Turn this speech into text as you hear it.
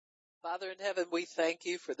Father in heaven, we thank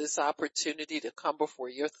you for this opportunity to come before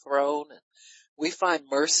your throne. And we find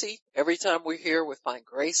mercy. Every time we're here, we find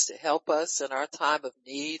grace to help us in our time of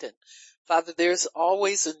need. And Father, there's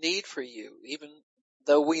always a need for you, even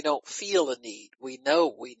though we don't feel a need. We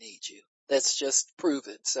know we need you. That's just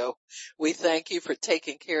proven. So we thank you for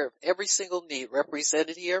taking care of every single need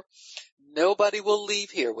represented here. Nobody will leave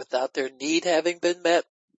here without their need having been met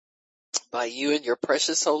by you and your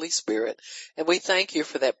precious Holy Spirit. And we thank you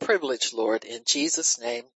for that privilege, Lord, in Jesus'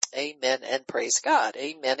 name. Amen and praise God.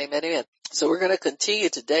 Amen, amen, amen. So we're going to continue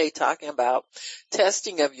today talking about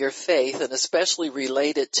testing of your faith and especially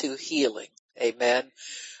related to healing. Amen.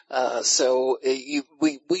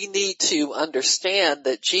 We need to understand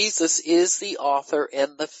that Jesus is the author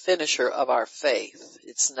and the finisher of our faith.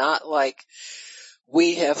 It's not like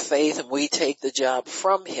we have faith and we take the job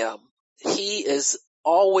from him. He is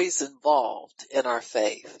always involved in our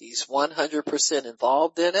faith. He's 100%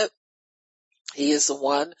 involved in it. He is the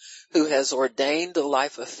one who has ordained the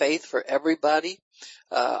life of faith for everybody.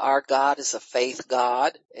 Our God is a faith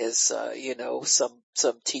God, as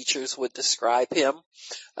some teachers would describe him.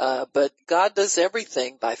 But God does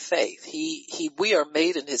everything by faith. We are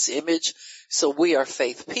made in his image, so we are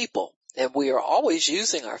faith people, and we are always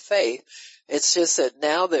using our faith. It's just that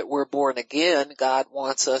now that we're born again, God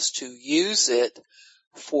wants us to use it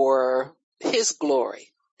for his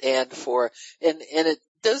glory and it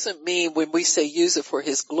doesn't mean when we say use it for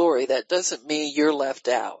his glory, that doesn't mean you're left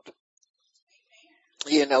out.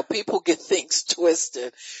 People get things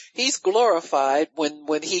twisted. He's glorified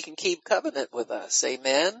when he can keep covenant with us.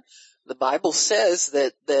 Amen. The Bible says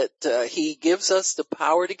that he gives us the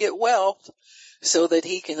power to get wealth so that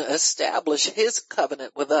he can establish his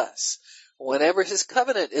covenant with us. Whenever his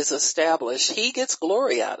covenant is established, he gets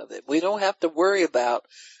glory out of it. We don't have to worry about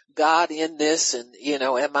God in this and,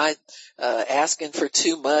 am I asking for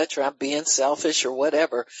too much or I'm being selfish or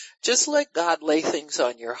whatever. Just let God lay things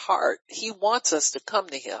on your heart. He wants us to come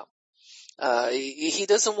to him. He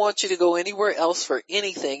doesn't want you to go anywhere else for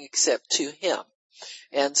anything except to him.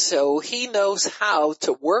 And so he knows how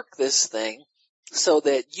to work this thing so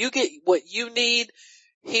that you get what you need.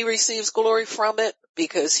 He receives glory from it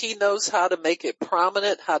because he knows how to make it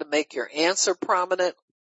prominent, how to make your answer prominent,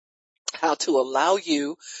 how to allow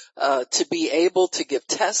you to be able to give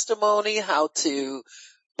testimony, how to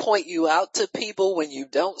point you out to people when you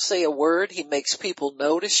don't say a word. He makes people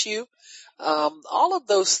notice you. All of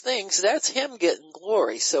those things, that's him getting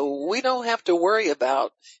glory. So we don't have to worry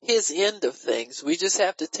about his end of things. We just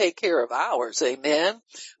have to take care of ours. Amen.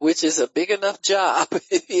 Which is a big enough job,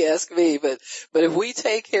 if you ask me. But if we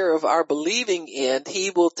take care of our believing end, he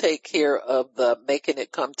will take care of the making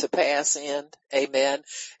it come to pass end. Amen.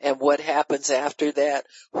 And what happens after that,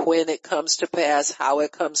 when it comes to pass, how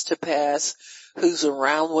it comes to pass, who's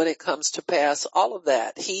around when it comes to pass, all of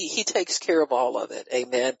that. He takes care of all of it.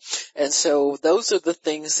 Amen. And so those are the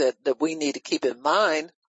things that we need to keep in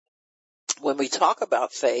mind when we talk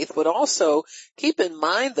about faith, but also keep in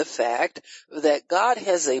mind the fact that God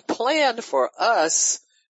has a plan for us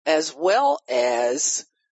as well as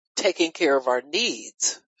taking care of our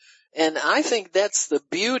needs. And I think that's the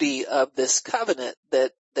beauty of this covenant,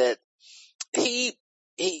 that his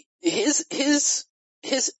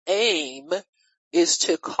aim is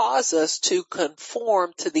to cause us to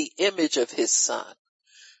conform to the image of his son.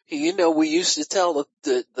 We used to tell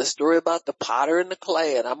the story about the potter and the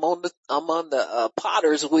clay, and I'm on the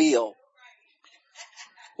potter's wheel.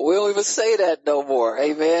 We don't even say that no more,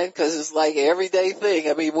 amen, because it's like an everyday thing.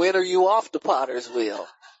 I mean, when are you off the potter's wheel?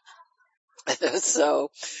 So,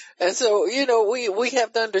 we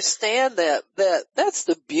have to understand that's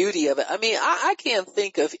the beauty of it. I mean, I can't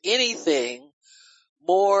think of anything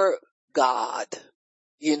more God.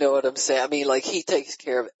 You know what I'm saying? I mean, like he takes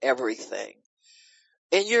care of everything.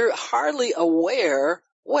 And you're hardly aware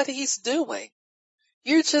what he's doing.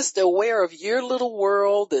 You're just aware of your little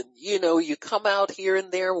world, and you come out here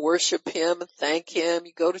and there and worship him and thank him.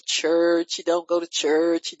 You go to church, you don't go to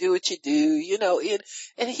church, you do what you do,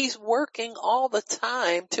 and he's working all the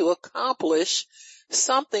time to accomplish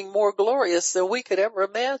something more glorious than we could ever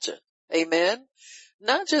imagine. Amen.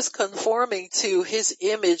 Not just conforming to his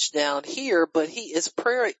image down here, but he is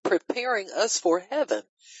preparing us for heaven.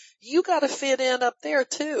 You got to fit in up there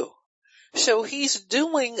too. So he's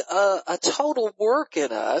doing a total work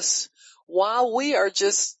in us while we are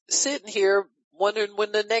just sitting here wondering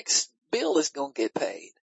when the next bill is going to get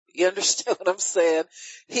paid. You understand what I'm saying?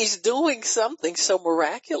 He's doing something so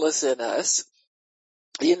miraculous in us.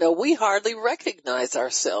 We hardly recognize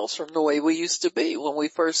ourselves from the way we used to be when we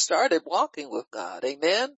first started walking with God.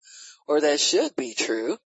 Amen? Or that should be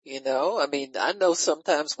true. I mean, I know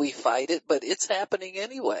sometimes we fight it, but it's happening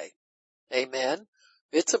anyway. Amen.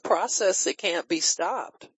 It's a process that can't be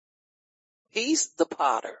stopped. He's the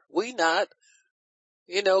potter. We not.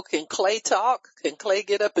 Can clay talk? Can clay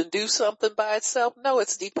get up and do something by itself? No,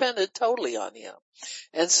 it's dependent totally on him.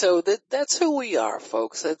 And so that's who we are,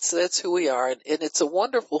 folks. That's who we are. And it's a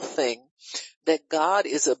wonderful thing that God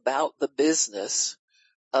is about the business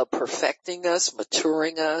of perfecting us,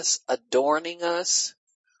 maturing us, adorning us,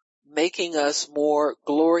 making us more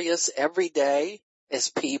glorious every day as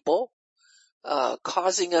people,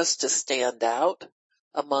 causing us to stand out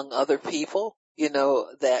among other people,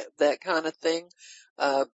 that kind of thing.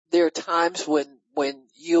 There are times when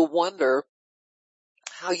you'll wonder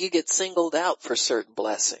how you get singled out for certain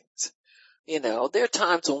blessings. There are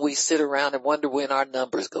times when we sit around and wonder when our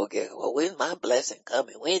numbers go get, well, when's my blessing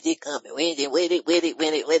coming? When's it coming? When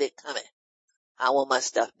it coming? I want my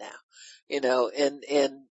stuff now. And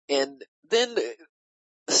then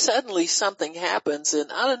suddenly something happens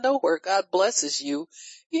and out of nowhere God blesses you.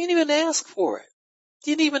 You didn't even ask for it.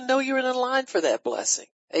 You didn't even know you were in line for that blessing.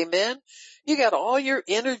 Amen. You got all your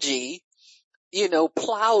energy,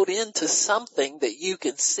 plowed into something that you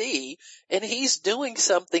can see, and he's doing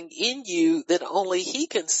something in you that only he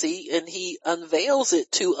can see, and he unveils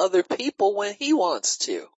it to other people when he wants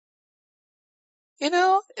to.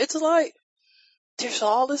 It's like there's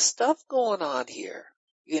all this stuff going on here,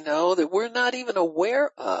 that we're not even aware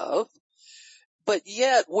of, but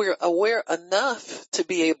yet we're aware enough to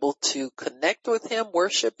be able to connect with him,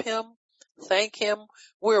 worship him, thank him.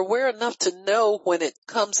 We're aware enough to know when it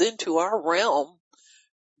comes into our realm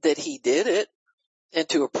that he did it and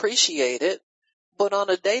to appreciate it. But on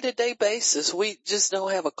a day-to-day basis, we just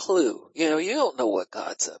don't have a clue. You don't know what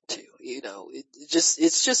God's up to.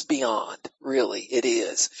 It's just beyond, really, it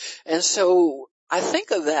is. And so I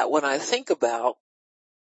think of that when I think about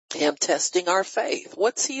him testing our faith.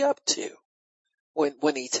 What's he up to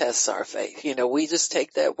when he tests our faith? We just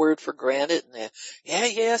take that word for granted and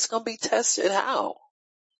it's going to be tested. How?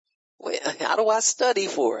 How do I study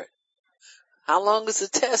for it? How long is the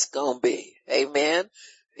test going to be? Amen.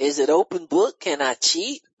 Is it open book? Can I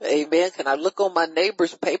cheat? Amen. Can I look on my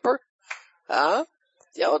neighbor's paper?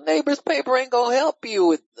 Your neighbor's paper ain't going to help you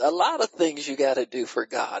with a lot of things you got to do for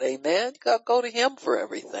God. Amen. You got to go to him for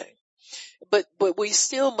everything. But we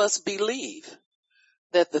still must believe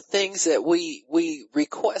that the things that we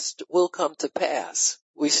request will come to pass.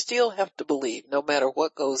 We still have to believe no matter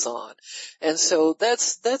what goes on. And so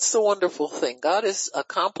that's the wonderful thing. God is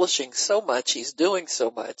accomplishing so much. He's doing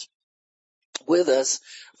so much with us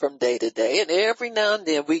from day to day. And every now and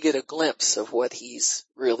then we get a glimpse of what he's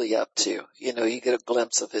really up to. You get a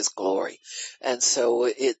glimpse of his glory. And so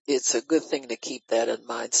it's a good thing to keep that in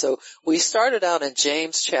mind. So we started out in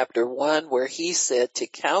James chapter 1 where he said to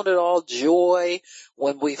count it all joy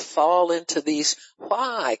when we fall into these.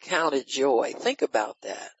 Why count it joy? Think about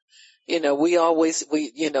that.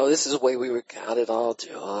 This is the way we would count it all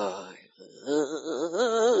joy. I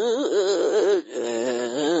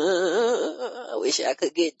wish I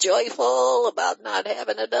could get joyful about not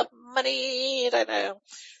having enough money.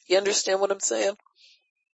 You understand what I'm saying?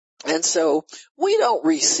 And so we don't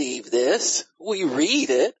receive this. We read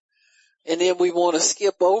it and then we want to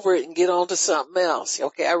skip over it and get on to something else.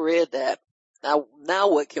 Okay, I read that. Now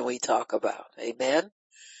what can we talk about? Amen.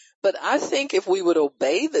 But I think if we would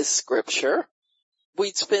obey this scripture,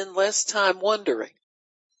 we'd spend less time wondering.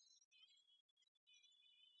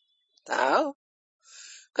 Now,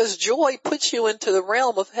 because joy puts you into the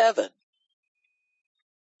realm of heaven.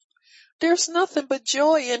 There's nothing but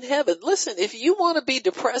joy in heaven. Listen, if you want to be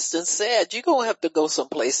depressed and sad, you're going to have to go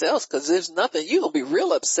someplace else because there's nothing. You're going to be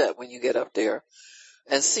real upset when you get up there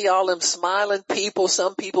and see all them smiling people.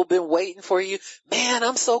 Some people been waiting for you. Man,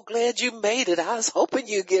 I'm so glad you made it. I was hoping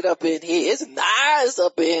you'd get up in here. It's nice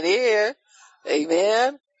up in here.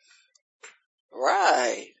 Amen.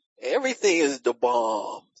 Right. Everything is the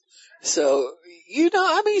bomb. So,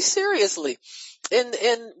 seriously. And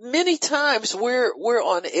many times we're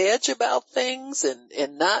on edge about things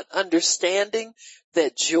and not understanding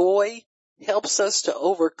that joy helps us to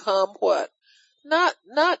overcome what? Not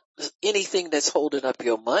anything that's holding up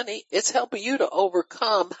your money. It's helping you to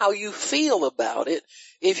overcome how you feel about it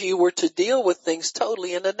if you were to deal with things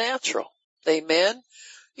totally in the natural. Amen.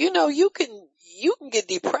 You can get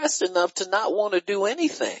depressed enough to not want to do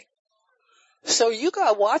anything. So you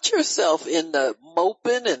gotta watch yourself in the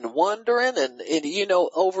moping and wondering and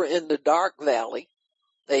over in the dark valley.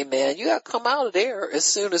 Amen. You gotta come out of there as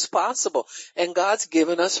soon as possible. And God's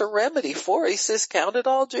given us a remedy for it. He says, count it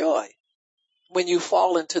all joy when you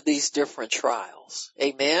fall into these different trials.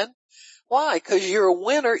 Amen. Why? Because you're a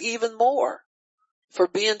winner even more for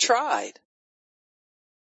being tried.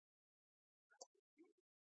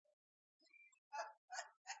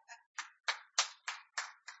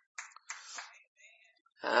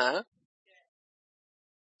 Huh?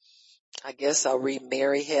 I guess I'll read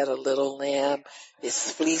Mary Had a Little Lamb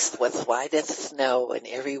is fleeced with white as snow, and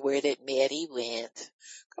everywhere that Mary went.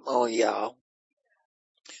 Come on, y'all.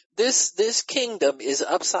 This kingdom is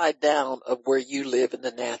upside down of where you live in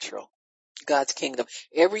the natural. God's kingdom.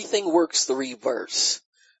 Everything works the reverse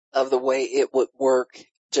of the way it would work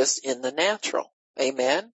just in the natural.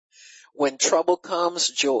 Amen. When trouble comes,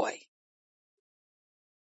 joy.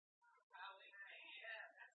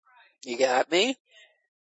 You got me?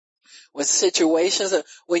 When situations,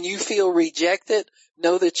 when you feel rejected,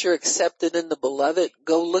 know that you're accepted in the beloved.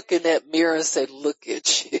 Go look in that mirror and say, look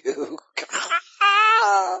at you.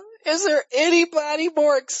 Is there anybody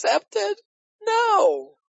more accepted?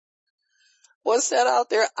 No. What's that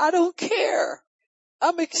out there? I don't care.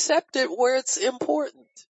 I'm accepted where it's important.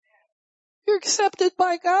 You're accepted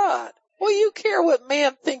by God. Well, you care what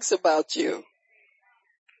man thinks about you.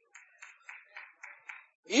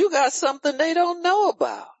 You got something they don't know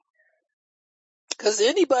about. Because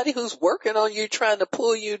anybody who's working on you, trying to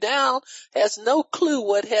pull you down, has no clue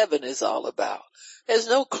what heaven is all about. Has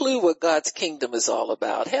no clue what God's kingdom is all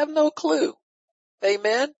about. Have no clue.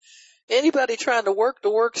 Amen. Anybody trying to work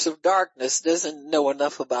the works of darkness doesn't know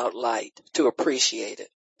enough about light to appreciate it.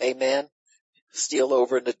 Amen. Still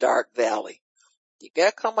over in the dark valley. You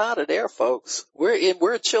gotta come out of there, folks.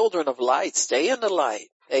 We're children of light. Stay in the light.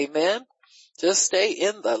 Amen. Just stay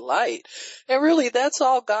in the light. And really, that's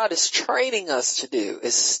all God is training us to do,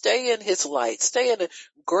 is stay in his light.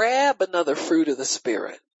 Grab another fruit of the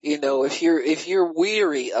Spirit. You know, if you're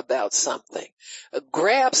weary about something,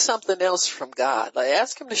 grab something else from God. Like,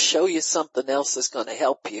 ask him to show you something else that's going to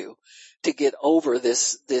help you to get over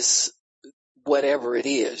this, whatever it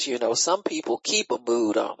is. You know, some people keep a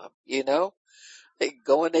mood on them, you know. They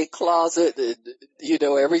go in their closet and, you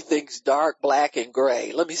know, everything's dark, black, and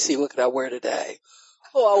gray. Let me see, what can I wear today?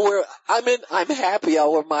 Oh, I'm happy I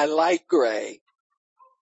wear my light gray.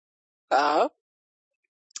 All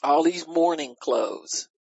these morning clothes.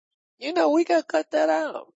 You know, we gotta cut that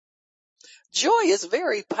out. Joy is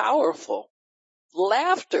very powerful.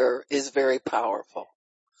 Laughter is very powerful.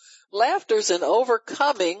 Laughter's an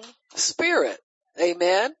overcoming spirit.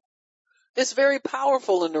 Amen. It's very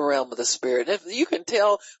powerful in the realm of the spirit. If you can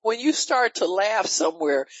tell when you start to laugh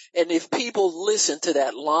somewhere, and if people listen to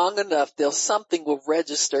that long enough, something will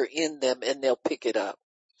register in them and they'll pick it up.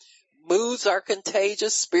 Moods are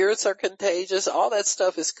contagious. Spirits are contagious. All that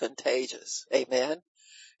stuff is contagious. Amen.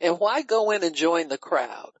 And why go in and join the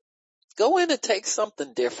crowd? Go in and take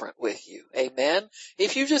something different with you. Amen.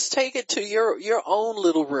 If you just take it to your own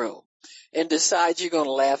little room and decide you're going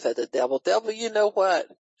to laugh at the devil, you know what?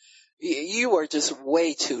 You are just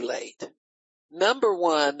way too late. Number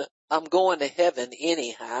one, I'm going to heaven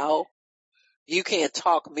anyhow. You can't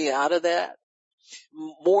talk me out of that.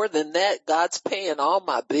 More than that, God's paying all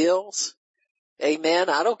my bills. Amen.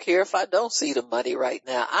 I don't care if I don't see the money right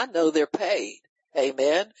now. I know they're paid.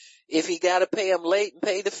 Amen. If he got to pay them late and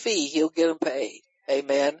pay the fee, he'll get them paid.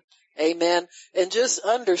 Amen. Amen. And just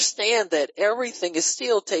understand that everything is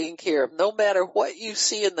still taken care of. No matter what you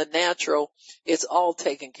see in the natural, it's all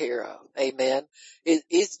taken care of. Amen.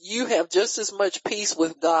 You have just as much peace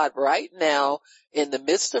with God right now in the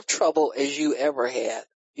midst of trouble as you ever had.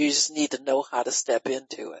 You just need to know how to step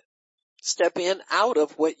into it. Step in out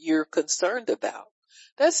of what you're concerned about.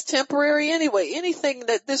 That's temporary anyway. Anything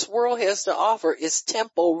that this world has to offer is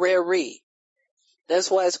temporary.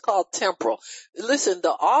 That's why it's called temporal. Listen,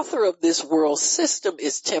 the author of this world system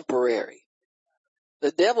is temporary.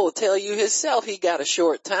 The devil will tell you himself he got a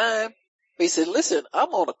short time. He said, listen, I'm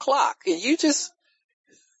on a clock. Can you just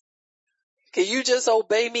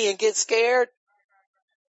obey me and get scared?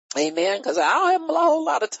 Amen. Because I don't have a whole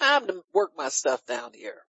lot of time to work my stuff down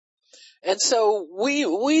here. And so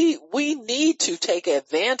we need to take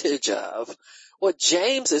advantage of what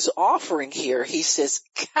James is offering here. He says,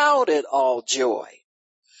 count it all joy.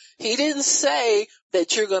 He didn't say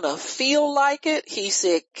that you're going to feel like it. He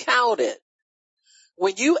said, count it.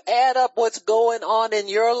 When you add up what's going on in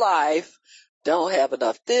your life, don't have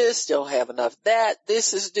enough this, don't have enough that,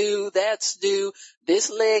 this is due, that's due,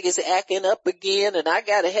 this leg is acting up again, and I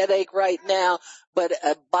got a headache right now. But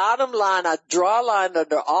bottom line, I draw a line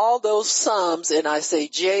under all those sums and I say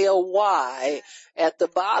J-O-Y at the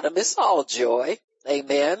bottom. It's all joy.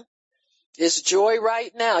 Amen. It's joy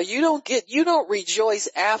right now. You don't rejoice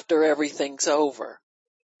after everything's over.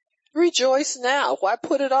 Rejoice now. Why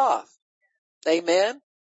put it off? Amen.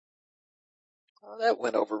 Oh, that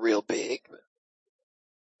went over real big.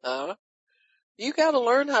 You got to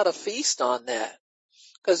learn how to feast on that,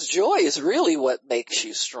 because joy is really what makes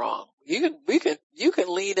you strong. You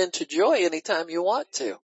can lean into joy anytime you want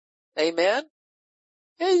to. Amen.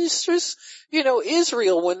 It's just,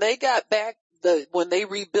 Israel, when they got back, when they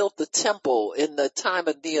rebuilt the temple in the time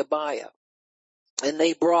of Nehemiah, and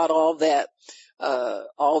they brought all that,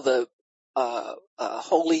 all the,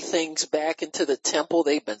 holy things back into the temple.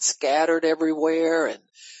 They've been scattered everywhere, and,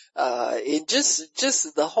 it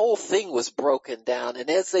just the whole thing was broken down. And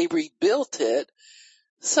as they rebuilt it,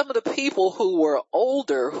 some of the people who were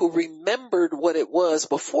older, who remembered what it was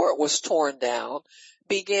before it was torn down,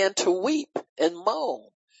 began to weep and moan.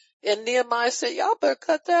 And Nehemiah said, y'all better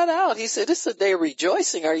cut that out. He said, this is a day of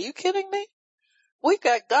rejoicing. Are you kidding me? We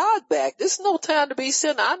got God back. This is no time to be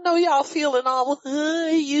sinning. I know y'all feeling all,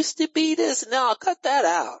 it used to be this. No, cut that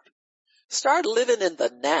out. Start living in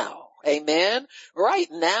the now. Amen. Right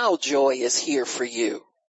now, joy is here for you.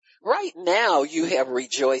 Right now, you have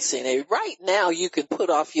rejoicing. And right now, you can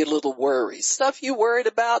put off your little worries. Stuff you worried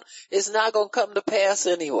about is not going to come to pass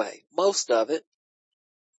anyway. Most of it.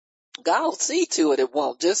 God will see to it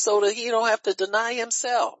won't, just so that he don't have to deny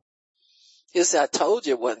himself. He said, I told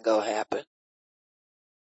you it wasn't going to happen.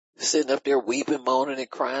 Sitting up there weeping, moaning, and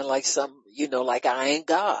crying like like I ain't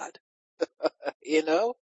God.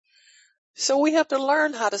 So we have to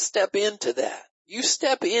learn how to step into that. You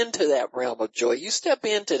step into that realm of joy. You step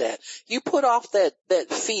into that. You put off that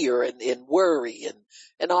fear and worry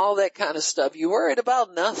and all that kind of stuff. You worried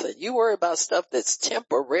about nothing. You worry about stuff that's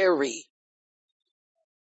temporary.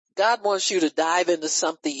 God wants you to dive into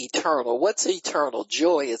something eternal. What's eternal?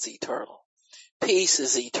 Joy is eternal. Peace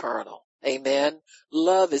is eternal. Amen.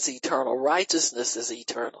 Love is eternal. Righteousness is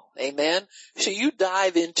eternal. Amen. So you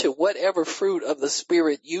dive into whatever fruit of the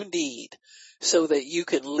Spirit you need so that you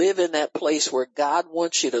can live in that place where God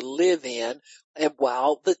wants you to live in, and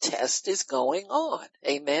while the test is going on.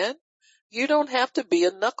 Amen. You don't have to be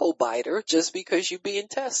a knuckle biter just because you're being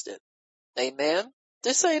tested. Amen.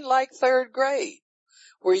 This ain't like third grade,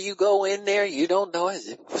 where you go in there, you don't know,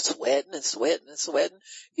 sweating and sweating and sweating.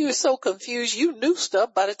 You were so confused, you knew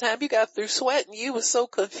stuff by the time you got through sweating. You were so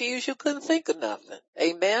confused, you couldn't think of nothing.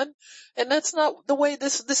 Amen? And that's not the way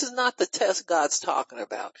this is not the test God's talking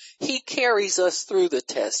about. He carries us through the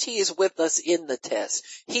test. He is with us in the test.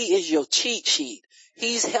 He is your cheat sheet.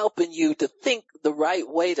 He's helping you to think the right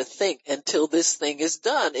way to think until this thing is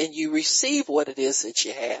done and you receive what it is that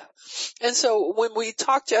you have. And so when we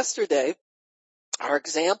talked yesterday, our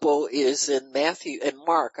example is in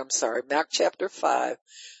Mark chapter 5,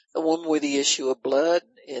 the one with the issue of blood.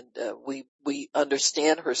 And we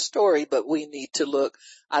understand her story, but we need to look,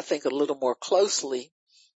 I think, a little more closely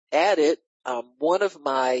at it. One of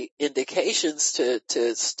my indications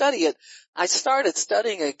to study it, I started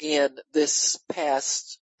studying again this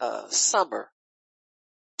past summer.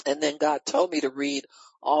 And then God told me to read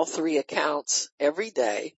all 3 accounts every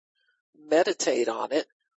day, meditate on it,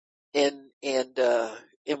 and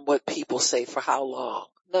what people say for how long.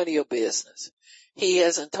 None of your business. He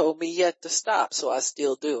hasn't told me yet to stop, so I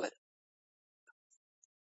still do it.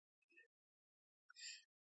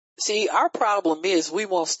 See, our problem is we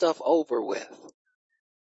want stuff over with.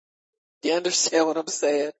 You understand what I'm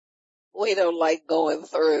saying? We don't like going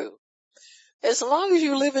through. As long as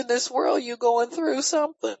you live in this world, you're going through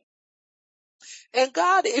something. And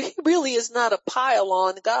God, he really is not a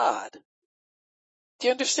pile-on God. Do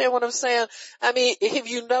you understand what I'm saying? I mean, have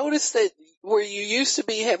you noticed that where you used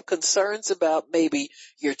to have concerns about maybe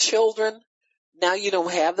your children, now you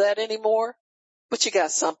don't have that anymore, but you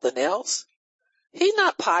got something else? He's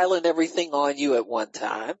not piling everything on you at one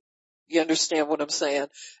time. You understand what I'm saying?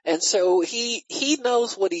 And so he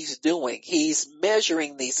knows what he's doing. He's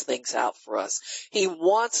measuring these things out for us. He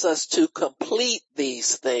wants us to complete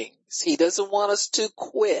these things. He doesn't want us to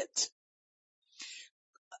quit.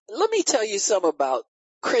 Let me tell you something about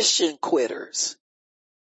Christian quitters.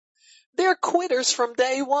 They're quitters from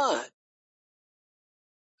day one.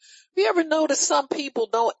 You ever notice some people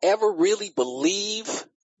don't ever really believe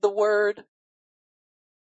the word?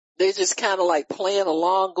 They just kind of like playing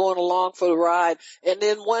along, going along for the ride. And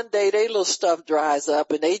then one day their little stuff dries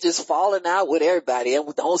up and they just falling out with everybody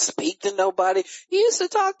and don't speak to nobody. You used to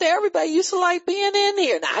talk to everybody. You used to like being in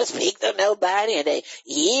here. Now I speak to nobody and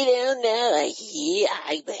you don't know who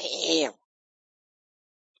I am.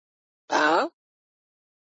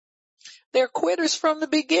 They're quitters from the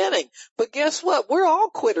beginning. But guess what? We're all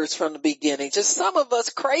quitters from the beginning. Just some of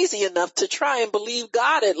us crazy enough to try and believe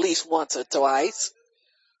God at least once or twice.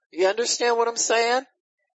 You understand what I'm saying?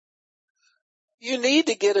 You need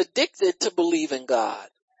to get addicted to believing God.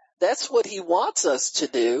 That's what he wants us to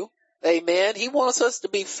do. Amen. He wants us to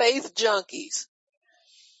be faith junkies.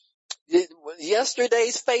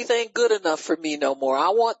 Yesterday's faith ain't good enough for me no more. I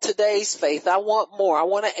want today's faith. I want more. I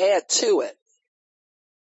want to add to it.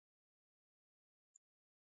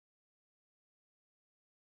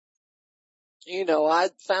 You know, I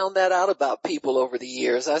found that out about people over the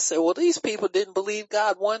years. I said, well, these people didn't believe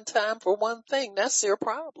God one time for one thing. That's their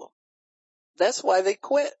problem. That's why they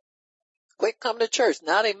quit. Quit coming to church.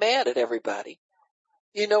 Now they mad at everybody.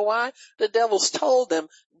 You know why? The devil's told them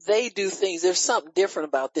they do things. There's something different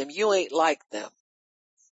about them. You ain't like them.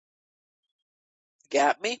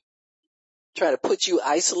 Got me? Try to put you,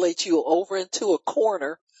 isolate you over into a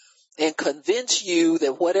corner and convince you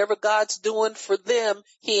that whatever God's doing for them,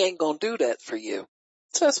 he ain't going to do that for you.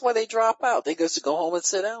 So that's why they drop out. They just go home and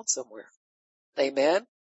sit down somewhere. Amen.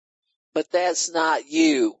 But that's not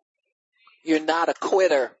you. You're not a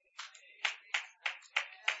quitter.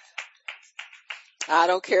 I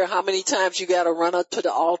don't care how many times you got to run up to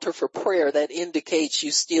the altar for prayer. That indicates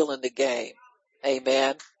you still in the game.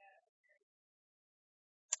 Amen.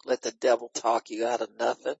 Let the devil talk you out of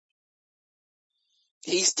nothing.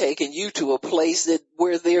 He's taking you to a place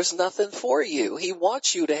where there's nothing for you. He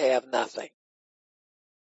wants you to have nothing.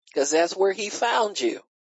 Because that's where he found you.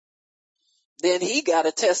 Then he got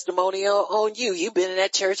a testimony on you. You've been in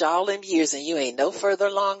that church all them years and you ain't no further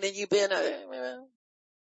along than you've been.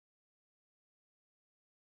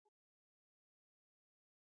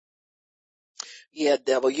 Yeah,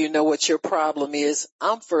 devil, you know what your problem is?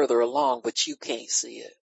 I'm further along, but you can't see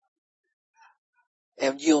it.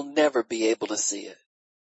 And you'll never be able to see it.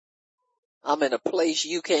 I'm in a place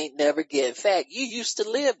you can't never get. In fact, you used to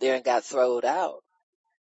live there and got thrown out.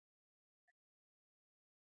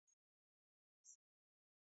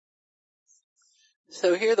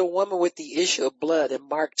 So here the woman with the issue of blood in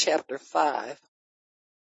Mark chapter 5.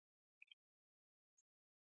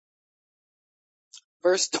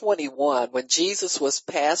 Verse 21, when Jesus was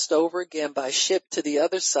passed over again by ship to the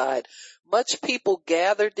other side, much people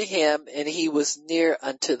gathered to him, and he was near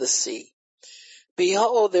unto the sea.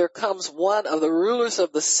 Behold, there comes one of the rulers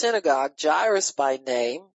of the synagogue, Jairus by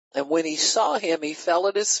name, and when he saw him, he fell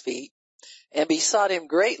at his feet, and besought him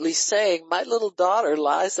greatly, saying, my little daughter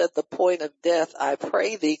lies at the point of death. I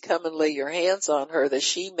pray thee, come and lay your hands on her, that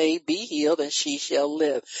she may be healed, and she shall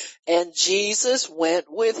live. And Jesus went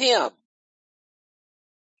with him.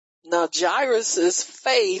 Now, Jairus'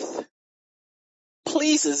 faith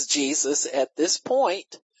pleases Jesus at this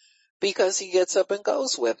point because he gets up and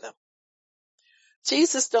goes with him.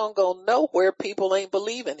 Jesus don't go nowhere people ain't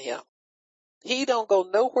believing him. He don't go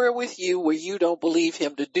nowhere with you where you don't believe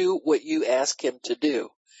him to do what you ask him to do.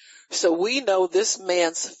 So we know this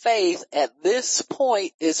man's faith at this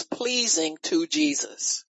point is pleasing to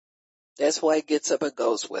Jesus. That's why he gets up and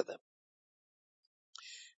goes with him.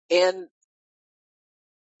 And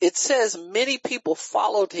it says many people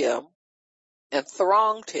followed him and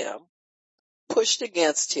thronged him, pushed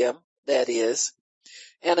against him, that is,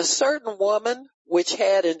 and a certain woman which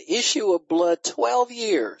had an issue of blood 12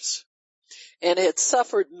 years, and had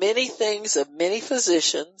suffered many things of many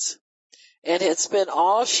physicians, and had spent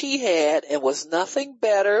all she had, and was nothing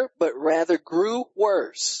better, but rather grew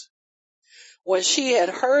worse. When she had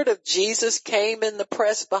heard of Jesus, came in the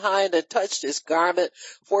press behind and touched his garment,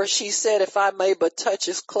 for she said, if I may but touch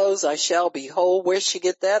his clothes, I shall be whole. Where'd she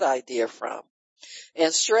get that idea from?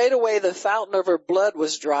 And straightway the fountain of her blood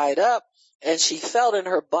was dried up, and she felt in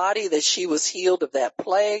her body that she was healed of that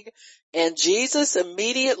plague. And Jesus,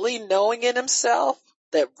 immediately knowing in himself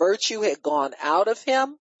that virtue had gone out of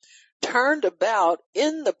him, turned about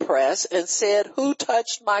in the press and said, who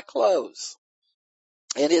touched my clothes?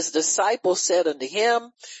 And his disciples said unto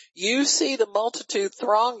him, you see the multitude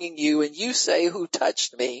thronging you, and you say, who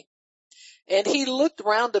touched me? And he looked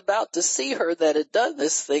round about to see her that had done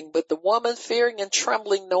this thing, but the woman, fearing and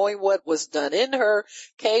trembling, knowing what was done in her,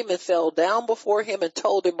 came and fell down before him and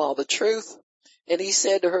told him all the truth. And he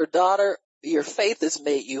said to her, daughter, your faith has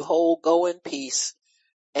made you whole. Go in peace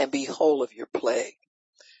and be whole of your plague.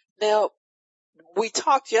 Now, we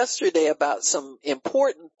talked yesterday about some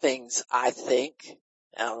important things, I think.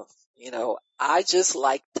 Now, I just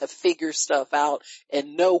like to figure stuff out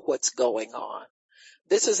and know what's going on.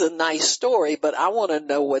 This is a nice story, but I want to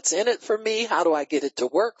know what's in it for me. How do I get it to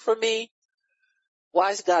work for me?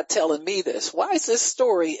 Why is God telling me this? Why is this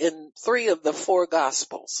story in 3 of the 4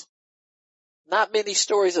 Gospels? Not many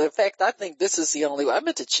stories. In fact, I think this is the only one. I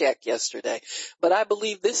meant to check yesterday, but I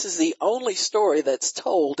believe this is the only story that's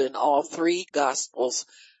told in all 3 Gospels,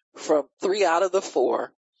 from 3 out of the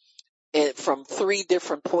 4, and from 3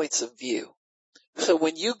 different points of view. So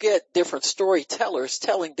when you get different storytellers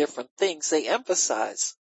telling different things, they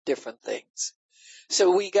emphasize different things.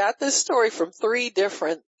 So we got this story from 3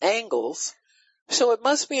 different angles. So it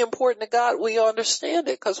must be important to God we understand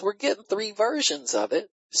it, because we're getting 3 versions of it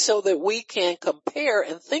so that we can compare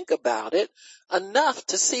and think about it enough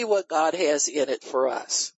to see what God has in it for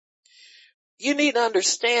us. You need to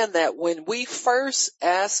understand that when we first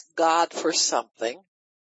ask God for something,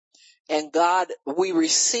 and we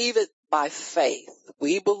receive it by faith.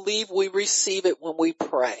 We believe we receive it when we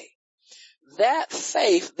pray. That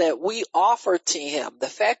faith that we offer to Him, the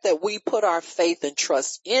fact that we put our faith and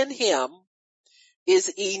trust in Him,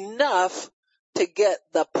 is enough to get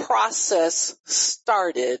the process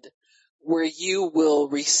started where you will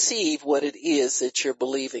receive what it is that you're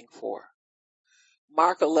believing for.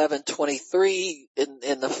 Mark 11:23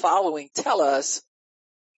 and the following tell us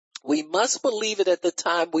we must believe it at the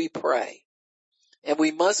time we pray, and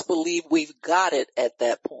we must believe we've got it at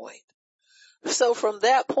that point. So from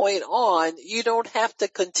that point on, you don't have to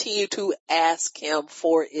continue to ask Him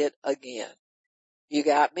for it again. You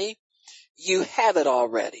got me? You have it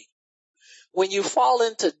already. When you fall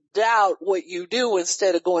into doubt, what you do,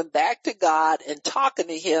 instead of going back to God and talking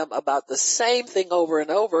to Him about the same thing over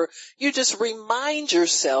and over, you just remind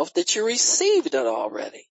yourself that you received it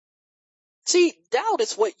already. See, doubt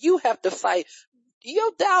is what you have to fight.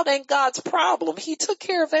 Your doubt ain't God's problem. He took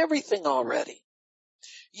care of everything already.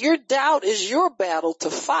 Your doubt is your battle to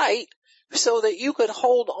fight so that you could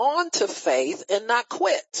hold on to faith and not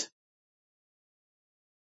quit.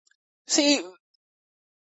 See,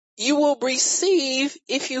 you will receive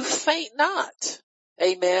if you faint not.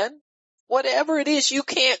 Amen. Whatever it is, you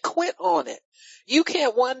can't quit on it. You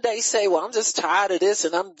can't one day say, well, I'm just tired of this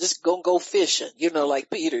and I'm just going to go fishing, like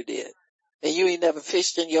Peter did. And you ain't never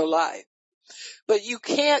fished in your life. But you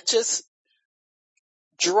can't just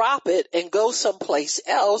drop it and go someplace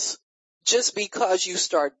else just because you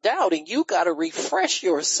start doubting. You got to refresh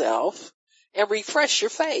yourself and refresh your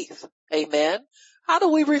faith. Amen. How do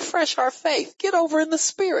we refresh our faith? Get over in the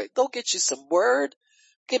Spirit. Go get you some word.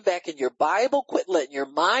 Get back in your Bible. Quit letting your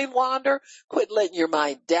mind wander. Quit letting your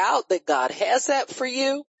mind doubt that God has that for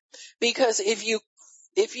you. Because if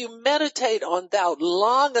you meditate on doubt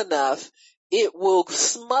long enough, it will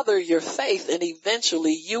smother your faith and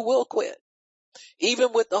eventually you will quit.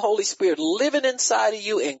 Even with the Holy Spirit living inside of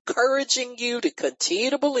you, encouraging you to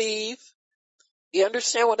continue to believe. You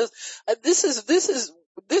understand what this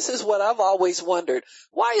is what I've always wondered.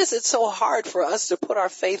 Why is it so hard for us to put our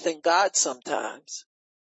faith in God sometimes?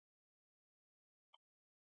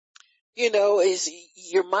 Is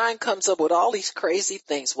your mind comes up with all these crazy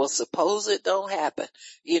things. Well, suppose it don't happen,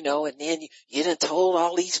 and then you done told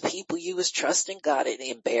all these people you was trusting God, and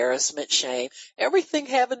embarrassment, shame, everything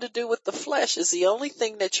having to do with the flesh is the only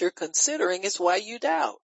thing that you're considering is why you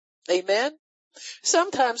doubt. Amen.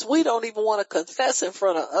 Sometimes we don't even want to confess in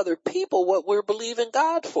front of other people what we're believing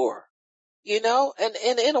God for, and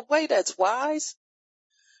in a way that's wise,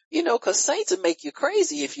 cause saints will make you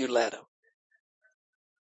crazy if you let them.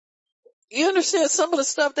 You understand some of the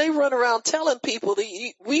stuff they run around telling people that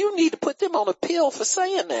you need to put them on a pill for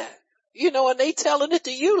saying that, and they telling it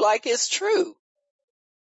to you like it's true.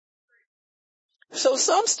 So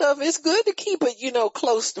some stuff is good to keep it,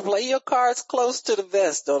 close to play your cards close to the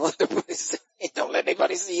vest. Don't let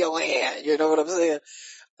anybody see your hand. You know what I'm saying?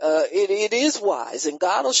 It is wise, and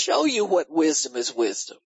God will show you what wisdom is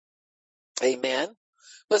wisdom. Amen.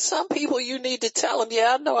 But some people you need to tell them,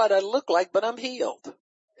 yeah, I know what I look like, but I'm healed.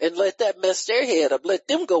 And let that mess their head up. Let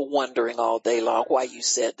them go wondering all day long why you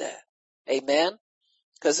said that. Amen.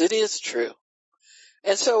 Because it is true.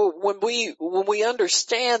 And so when we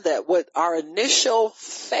understand that what our initial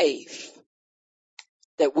faith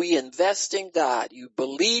that we invest in God, you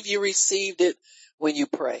believe you received it when you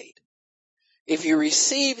prayed. If you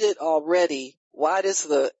received it already, why does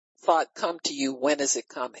the thought come to you? When is it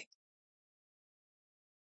coming?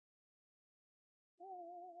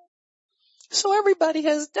 So everybody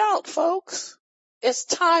has doubt, folks. As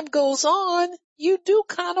time goes on, you do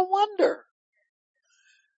kind of wonder.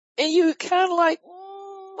 And you kind of like,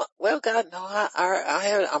 well, God, no,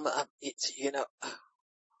 it's,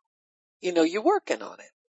 you're working on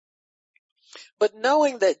it. But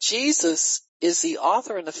knowing that Jesus is the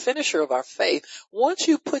author and the finisher of our faith, once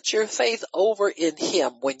you put your faith over in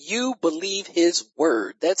Him, when you believe His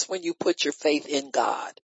word, that's when you put your faith in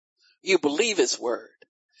God. You believe His word.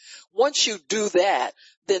 Once you do that,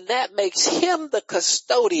 then that makes Him the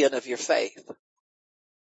custodian of your faith.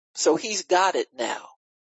 So He's got it now.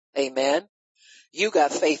 Amen. You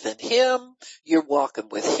got faith in him. You're walking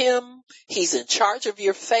with him. He's in charge of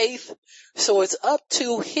your faith. So it's up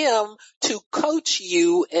to him to coach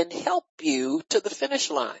you and help you to the finish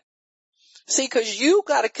line. See, because you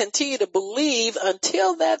got to continue to believe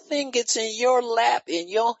until that thing gets in your lap, in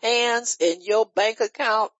your hands, in your bank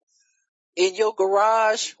account, in your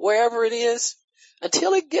garage, wherever it is.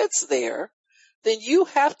 Until it gets there, then you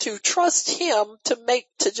have to trust him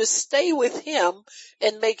to just stay with him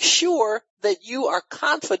and make sure that you are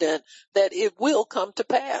confident that it will come to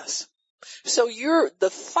pass. So the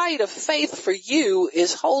fight of faith for you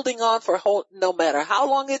is holding on no matter how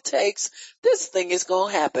long it takes, this thing is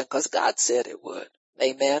going to happen because God said it would.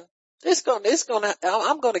 Amen.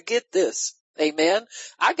 I'm going to get this. Amen.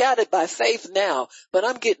 I got it by faith now, but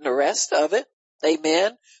I'm getting the rest of it.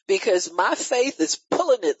 Amen. Because my faith is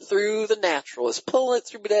pulling it through the natural. It's pulling it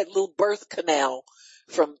through that little birth canal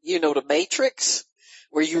from, the Matrix,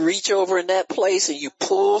 where you reach over in that place and you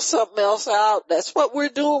pull something else out. That's what we're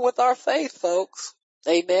doing with our faith, folks.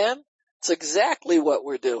 Amen. It's exactly what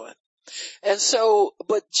we're doing. And so,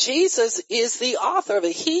 but Jesus is the author of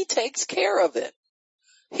it. He takes care of it.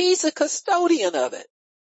 He's a custodian of it.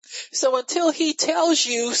 So until he tells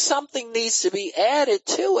you something needs to be added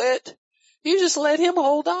to it, you just let him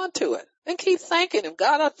hold on to it and keep thanking him.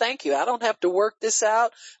 God, I thank you. I don't have to work this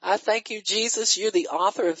out. I thank you, Jesus. You're the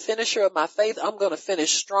author and finisher of my faith. I'm going to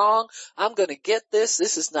finish strong. I'm going to get this.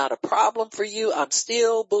 This is not a problem for you. I'm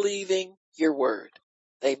still believing your word.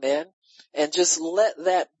 Amen. And just let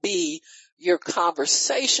that be your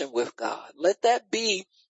conversation with God. Let that be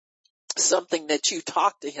something that you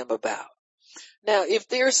talk to him about. Now, if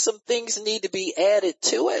there's some things need to be added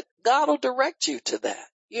to it, God will direct you to that.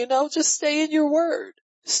 Just stay in your word.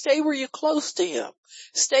 Stay where you're close to him.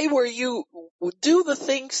 Stay where you do the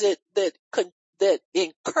things that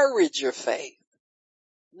encourage your faith.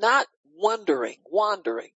 Not wandering,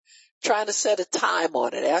 trying to set a time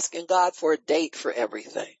on it, asking God for a date for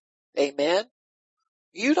everything. Amen.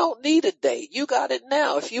 You don't need a date. You got it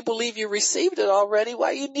now. If you believe you received it already,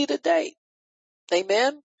 why you need a date?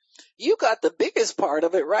 Amen. You got the biggest part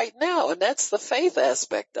of it right now, and that's the faith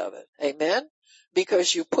aspect of it. Amen.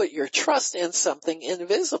 Because you put your trust in something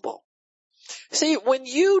invisible. See, when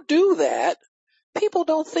you do that, people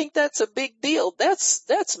don't think that's a big deal.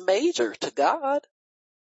 That's major to God.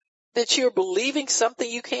 That you're believing something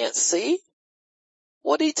you can't see.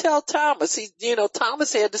 What did he tell Thomas?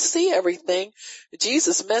 Thomas had to see everything.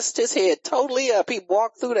 Jesus messed his head totally up. He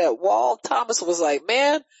walked through that wall. Thomas was like,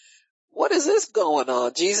 man, what is this going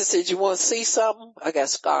on? Jesus said, you want to see something? I got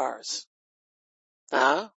scars.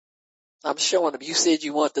 Huh? I'm showing him. You said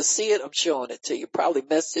you want to see it. I'm showing it to you. Probably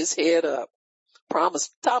messed his head up.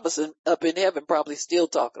 Thomas up in heaven probably still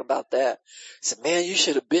talking about that. He said, man, you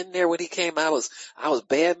should have been there when he came. I was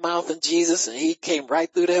bad mouthing Jesus and he came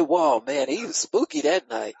right through that wall. Man, he was spooky that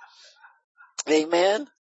night. Amen.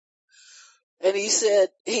 And he said,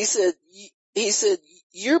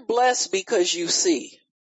 you're blessed because you see.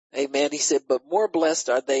 Amen. He said, but more blessed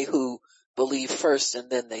are they who believe first and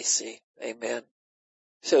then they see. Amen.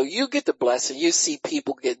 So you get the blessing. You see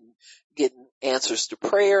people getting answers to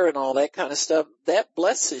prayer and all that kind of stuff. That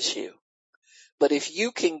blesses you. But if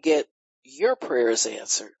you can get your prayers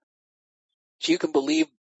answered, if you can believe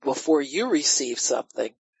before you receive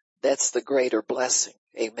something, that's the greater blessing.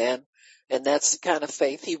 Amen. And that's the kind of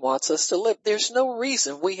faith he wants us to live. There's no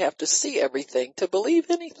reason we have to see everything to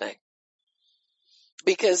believe anything.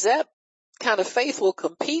 Because that kind of faith will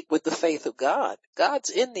compete with the faith of God. God's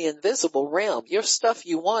in the invisible realm. Your stuff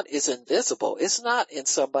you want is invisible. It's not in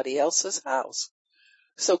somebody else's house.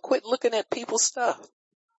 So quit looking at people's stuff.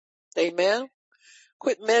 Amen.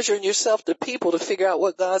 Quit measuring yourself to people to figure out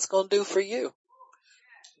what God's going to do for you.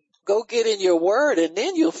 Go get in your word and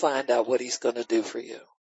then you'll find out what he's going to do for you.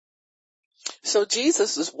 So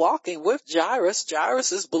Jesus is walking with Jairus.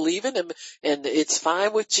 Jairus is believing him, and it's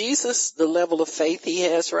fine with Jesus, the level of faith he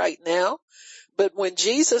has right now. But when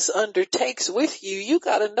Jesus undertakes with you, you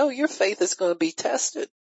got to know your faith is going to be tested.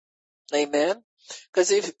 Amen.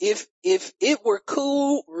 Because if it were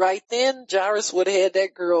cool right then, Jairus would have had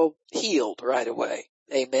that girl healed right away.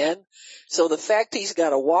 Amen. So the fact he's got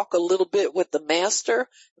to walk a little bit with the master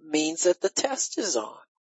means that the test is on.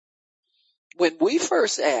 When we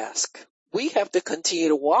first ask, we have to continue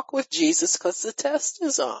to walk with Jesus because the test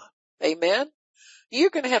is on. Amen. You're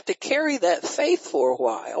going to have to carry that faith for a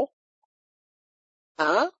while.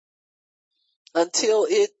 Until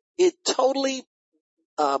it totally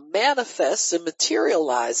manifests and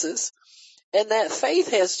materializes, and that faith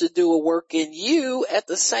has to do a work in you at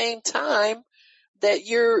the same time that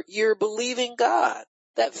you're believing God.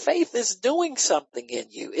 That faith is doing something in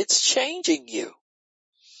you. It's changing you.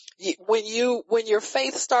 When your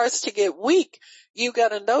faith starts to get weak, you got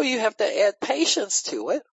to know you have to add patience to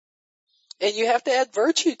it. And you have to add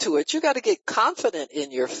virtue to it. You got to get confident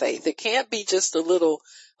in your faith. It can't be just a little,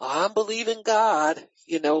 oh, I'm believing God,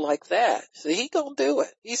 like that. So he gonna do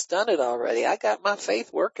it. He's done it already. I got my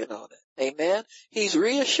faith working on it. Amen. He's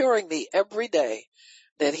reassuring me every day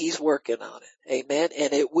that he's working on it. Amen.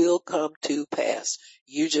 And it will come to pass.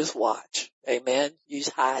 You just watch. Amen. You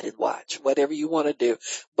just hide and watch. Whatever you want to do.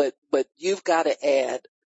 But you've got to add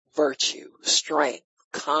virtue, strength,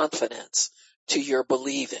 confidence to your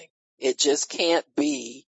believing. It just can't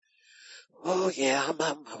be, oh yeah,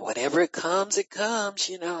 whatever it comes, It's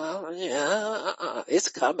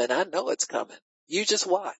coming. I know it's coming. You just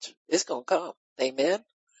watch. It's gonna come. Amen.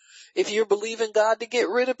 If you're believing God to get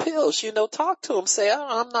rid of pills, talk to him. Say,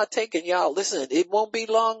 I'm not taking y'all. Listen, it won't be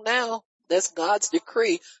long now. That's God's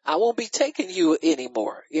decree. I won't be taking you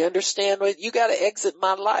anymore. You understand? You gotta exit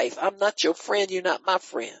my life. I'm not your friend. You're not my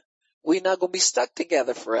friend. We're not gonna be stuck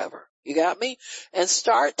together forever. You got me? And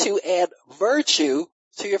start to add virtue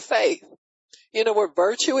to your faith. You know what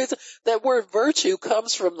virtue is? That word virtue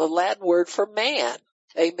comes from the Latin word for man.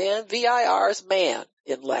 Amen. VIR is man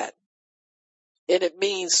in Latin. And it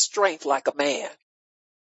means strength like a man.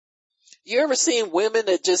 You ever seen women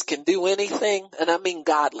that just can do anything? And I mean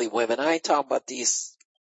godly women. I ain't talking about these.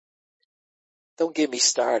 Don't get me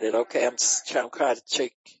started, okay? I'm trying to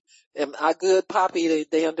check. Am I good, Poppy?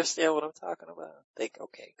 They understand what I'm talking about?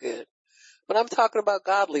 Okay, good. But I'm talking about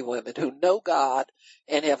godly women who know God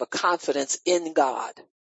and have a confidence in God.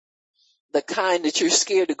 The kind that you're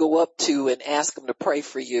scared to go up to and ask them to pray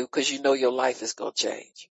for you because you know your life is going to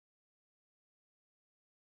change.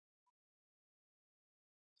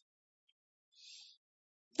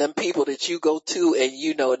 Them people that you go to and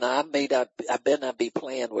now I better not be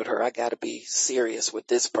playing with her. I got to be serious with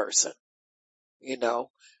this person.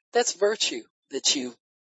 That's virtue that you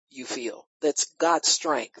feel. That's God's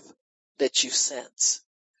strength that you sense.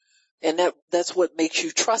 And that's what makes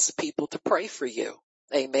you trust people to pray for you.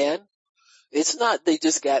 Amen. It's not they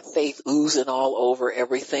just got faith oozing all over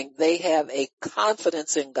everything. They have a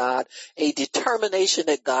confidence in God, a determination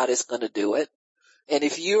that God is going to do it. And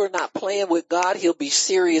if you're not playing with God, he'll be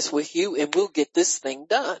serious with you and we'll get this thing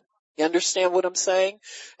done. You understand what I'm saying?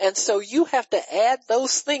 And so you have to add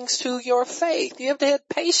those things to your faith. You have to add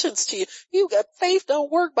patience to you. Faith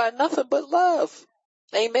don't work by nothing but love.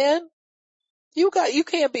 Amen. You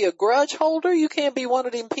can't be a grudge holder. You can't be one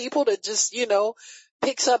of them people that just,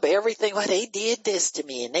 picks up everything. Well, they did this to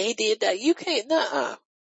me and they did that. You can't, nuh-uh.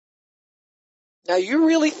 Now you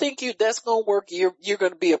really think that's going to work? You're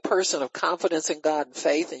going to be a person of confidence in God and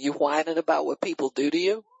faith and you whining about what people do to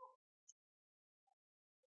you?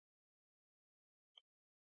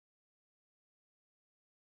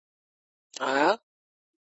 And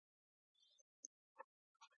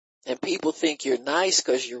people think you're nice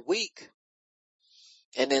because you're weak.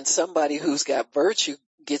 And then somebody who's got virtue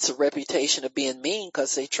gets a reputation of being mean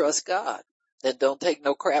because they trust God and don't take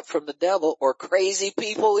no crap from the devil or crazy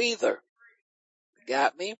people either.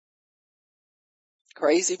 Got me?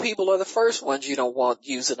 Crazy people are the first ones you don't want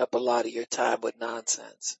using up a lot of your time with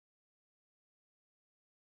nonsense.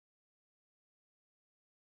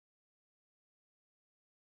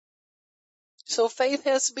 So faith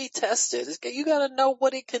has to be tested. You got to know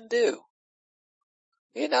what it can do.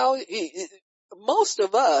 Most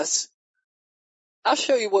of us, I'll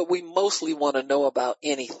show you what we mostly want to know about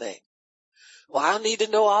anything. Well, I don't need to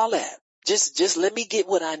know all that. Just let me get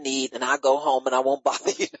what I need and I'll go home and I won't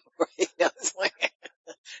bother you. Right?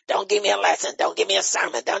 Don't give me a lesson. Don't give me a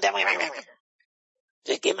sermon. Don't tell me.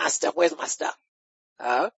 Just give my stuff. Where's my stuff?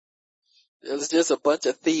 It was just a bunch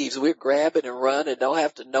of thieves. We're grabbing and running. Don't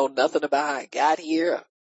have to know nothing about how I got here.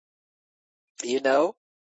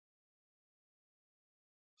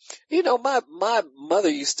 My mother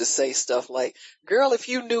used to say stuff like, girl, if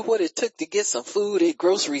you knew what it took to get some food and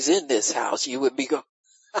groceries in this house, you would be going,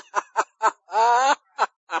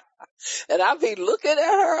 and I'd be looking at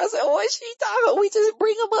her. I said, what's she talking about? We just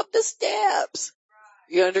bring them up the steps.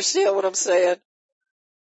 You understand what I'm saying?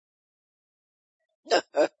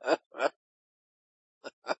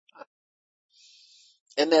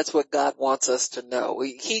 And that's what God wants us to know.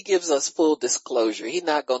 He gives us full disclosure. He's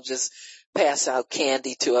not going to just pass out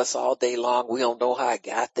candy to us all day long. We don't know how I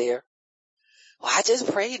got there. Well, I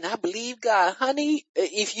just prayed and I believe God. Honey,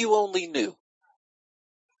 if you only knew.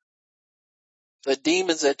 The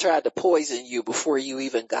demons that tried to poison you before you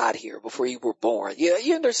even got here, before you were born. Yeah,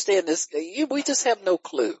 you understand this. We just have no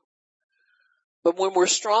clue. But when we're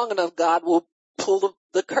strong enough, God will pull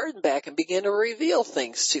the curtain back and begin to reveal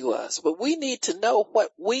things to us. But we need to know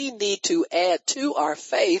what we need to add to our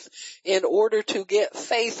faith in order to get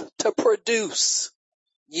faith to produce.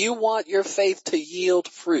 You want your faith to yield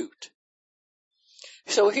fruit.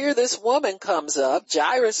 So here this woman comes up.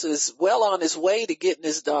 Jairus is well on his way to getting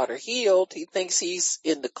his daughter healed. He thinks he's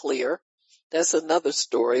in the clear. That's another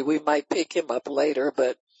story. We might pick him up later,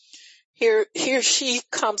 but here she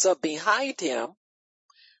comes up behind him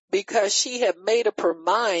because she had made up her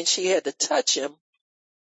mind she had to touch him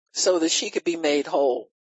so that she could be made whole.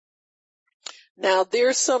 Now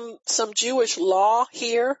there's some Jewish law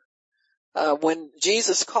here. When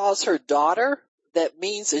Jesus calls her daughter, that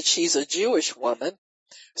means that she's a Jewish woman.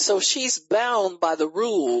 So she's bound by the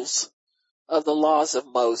rules of the laws of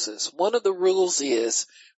Moses. One of the rules is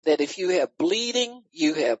that if you have bleeding,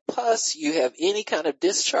 you have pus, you have any kind of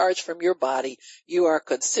discharge from your body, you are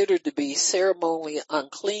considered to be ceremonially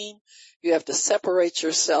unclean. You have to separate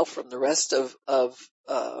yourself from the rest of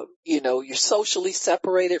you're socially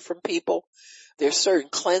separated from people. There's certain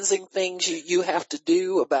cleansing things you have to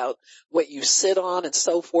do about what you sit on and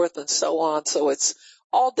so forth and so on. So it's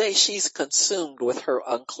all day she's consumed with her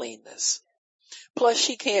uncleanness. Plus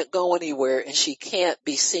she can't go anywhere and she can't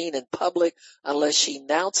be seen in public unless she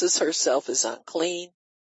announces herself as unclean.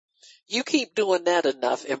 You keep doing that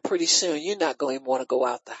enough and pretty soon you're not going to want to go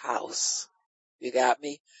out the house. You got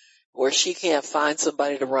me? Or she can't find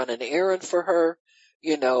somebody to run an errand for her.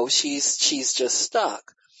 She's just stuck.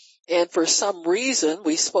 And for some reason,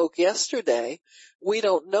 we spoke yesterday, we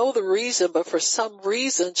don't know the reason, but for some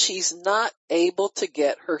reason she's not able to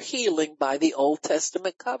get her healing by the Old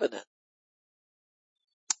Testament covenant.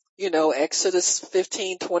 Exodus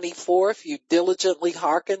 15:24, if you diligently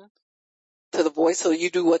hearken to the voice, so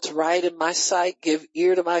you do what's right in my sight, give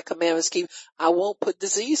ear to my commandments, I won't put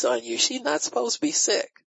disease on you. She's not supposed to be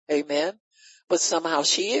sick. Amen. But somehow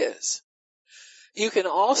she is. You can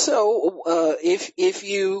also, if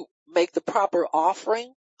you make the proper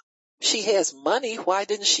offering, she has money. Why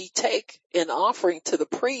didn't she take an offering to the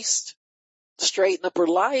priest, straighten up her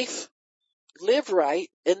life, live right,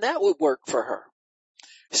 and that would work for her?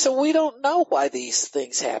 So we don't know why these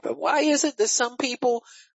things happen. Why is it that some people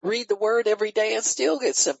read the word every day and still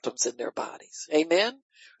get symptoms in their bodies? Amen.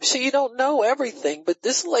 So you don't know everything, but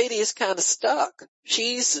this lady is kind of stuck.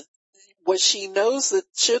 What she knows that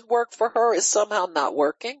should work for her is somehow not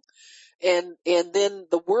working. And then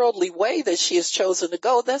the worldly way that she has chosen to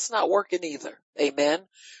go, that's not working either. Amen.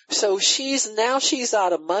 So she's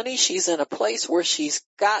out of money. She's in a place where she's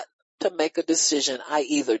got to make a decision. I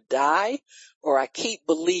either die or I keep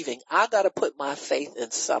believing. I got to put my faith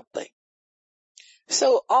in something.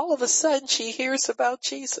 So all of a sudden she hears about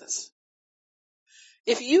Jesus.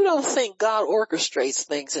 If you don't think God orchestrates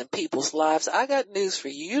things in people's lives, I got news for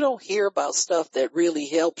you. You don't hear about stuff that really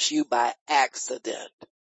helps you by accident.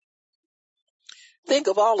 Think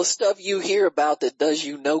of all the stuff you hear about that does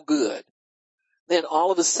you no good. Then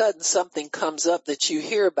all of a sudden something comes up that you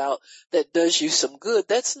hear about that does you some good.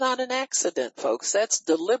 That's not an accident, folks. That's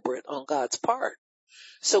deliberate on God's part.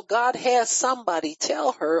 So God has somebody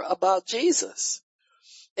tell her about Jesus.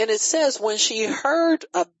 And it says when she heard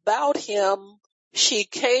about him, she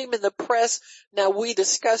came in the press. Now we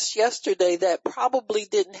discussed yesterday that probably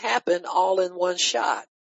didn't happen all in one shot.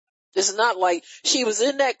 It's not like she was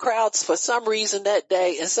in that crowd for some reason that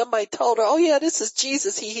day and somebody told her, oh yeah, this is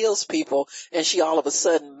Jesus. He heals people. And she all of a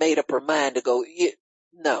sudden made up her mind to go.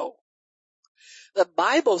 No. The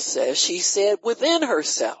Bible says she said within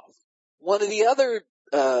herself. One of the other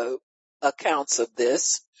accounts of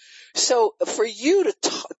this. So for you to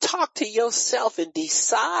talk to yourself and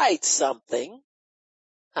decide something,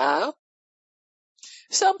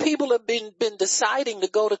 some people have been deciding to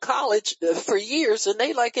go to college for years and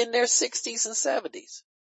they like in their 60s and 70s.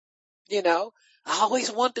 I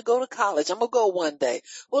always want to go to college. I'm going to go one day.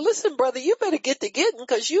 Well, listen, brother, you better get to getting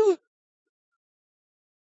because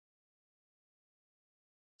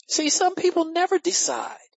see, some people never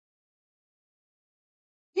decide.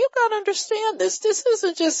 You got to understand this. This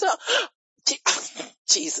isn't just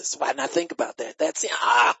Jesus, why didn't I think about that? That's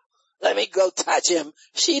let me go touch him.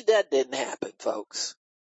 That didn't happen, folks.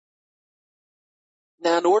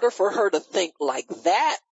 Now, in order for her to think like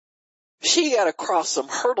that, she got to cross some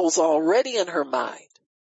hurdles already in her mind.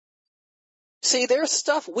 See, there's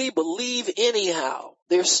stuff we believe anyhow.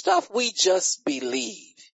 There's stuff we just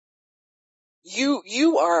believe. You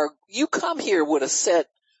come here with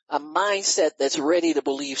a mindset that's ready to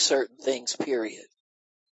believe certain things, period.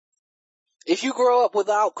 If you grow up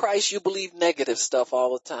without Christ, you believe negative stuff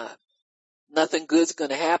all the time. Nothing good's going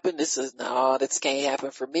to happen. This can't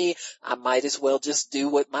happen for me. I might as well just do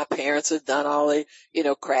what my parents have done, all the,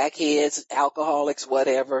 crackheads, alcoholics,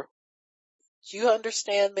 whatever. Do you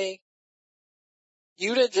understand me?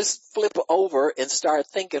 You didn't just flip over and start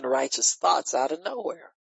thinking righteous thoughts out of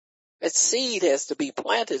nowhere. That seed has to be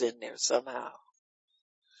planted in there somehow.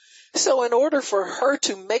 So in order for her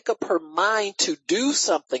to make up her mind to do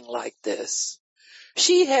something like this,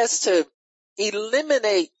 she has to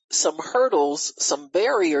eliminate some hurdles, some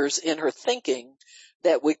barriers in her thinking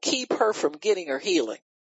that would keep her from getting her healing.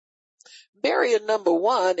 Barrier number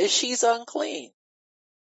one is she's unclean.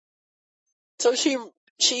 So she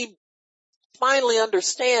finally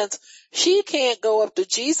understands she can't go up to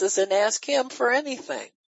Jesus and ask him for anything.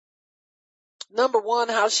 Number one,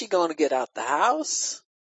 how's she going to get out the house?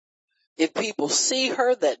 If people see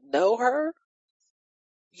her that know her,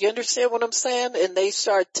 you understand what I'm saying? And they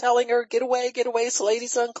start telling her, get away, this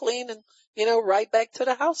lady's unclean, and, right back to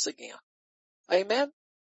the house again. Amen?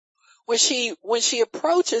 When she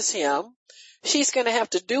approaches him, she's going to have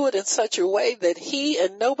to do it in such a way that he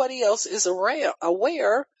and nobody else is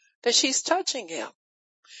aware that she's touching him.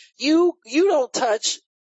 You don't touch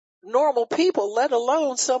normal people, let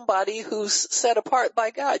alone somebody who's set apart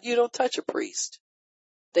by God. You don't touch a priest.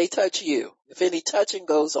 They touch you. If any touching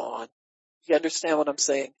goes on, you understand what I'm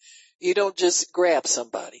saying? You don't just grab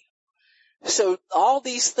somebody. So all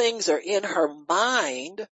these things are in her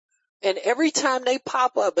mind, and every time they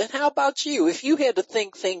pop up, and how about you? If you had to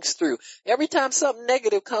think things through, every time something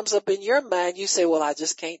negative comes up in your mind, you say, well, I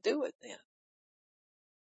just can't do it then.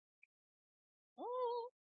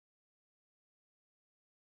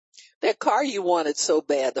 That car you wanted so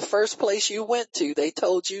bad, the first place you went to, they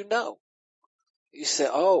told you no. You said,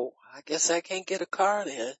 oh, I guess I can't get a car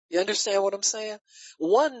then. You understand what I'm saying?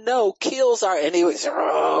 One no kills and he was,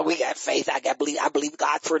 oh, we got faith. I believe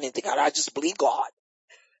God for anything. I just believe God.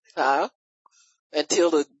 Huh?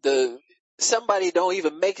 Until somebody don't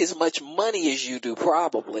even make as much money as you do,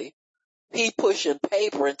 probably. He pushing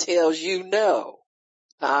paper and tells you no.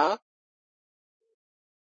 Huh?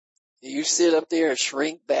 You sit up there and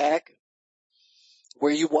shrink back.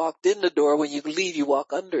 Where you walked in the door, when you leave, you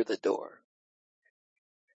walk under the door.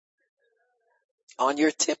 On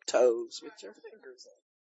your tiptoes with your fingers up.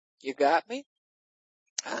 You got me?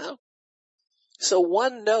 Huh? So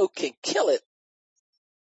one no can kill it.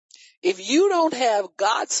 If you don't have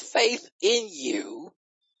God's faith in you,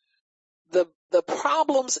 the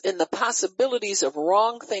problems and the possibilities of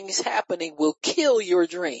wrong things happening will kill your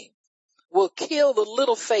dream, will kill the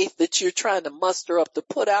little faith that you're trying to muster up to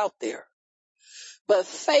put out there. But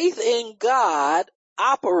faith in God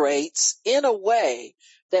operates in a way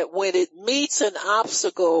that when it meets an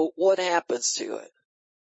obstacle, what happens to it?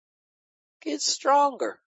 It gets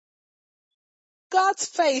stronger. God's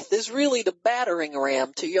faith is really the battering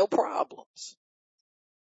ram to your problems.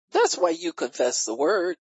 That's why you confess the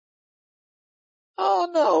word. Oh,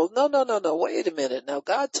 no. Wait a minute. Now,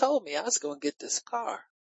 God told me I was going to get this car.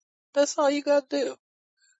 That's all you got to do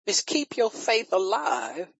is keep your faith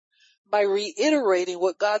alive by reiterating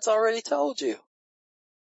what God's already told you.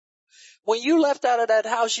 When you left out of that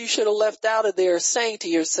house, you should have left out of there saying to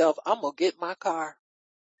yourself, I'm going to get my car.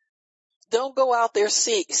 Don't go out there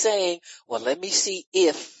saying, well, let me see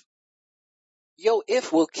if. Your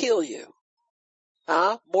if will kill you.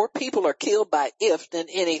 Huh? More people are killed by if than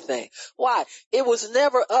anything. Why? It was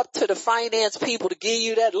never up to the finance people to give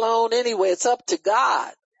you that loan anyway. It's up to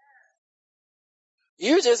God.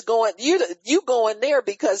 You're just going, you going there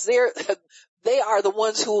because they are the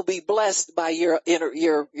ones who will be blessed by your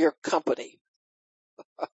company.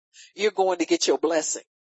 You're going to get your blessing.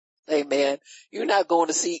 Amen. You're not going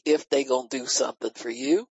to see if they gonna do something for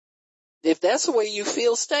you. If that's the way you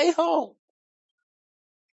feel, stay home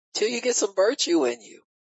till you get some virtue in you.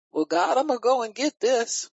 Well, God, I'm gonna go and get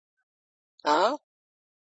this. Huh?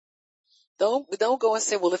 Don't go and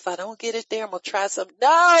say, well, if I don't get it there, I'm gonna try something.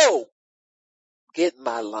 No! Get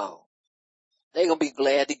my loan. They're gonna be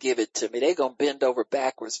glad to give it to me. They're gonna bend over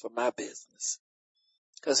backwards for my business.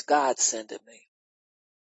 Cause God's sending me.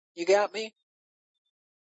 You got me?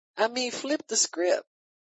 I mean, flip the script.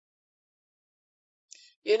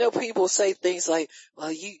 People say things like,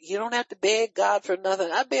 well, you don't have to beg God for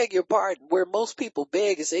nothing. I beg your pardon. Where most people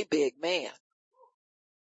beg is they beg man.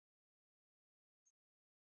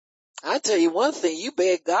 I tell you one thing, you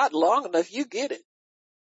beg God long enough, you get it.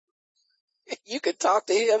 You can talk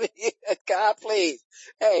to him. God, please.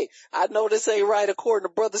 Hey, I know this ain't right according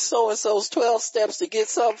to brother so-and-so's 12 steps to get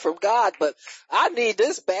something from God, but I need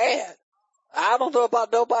this bad. I don't know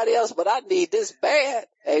about nobody else, but I need this bad.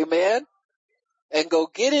 Amen. and go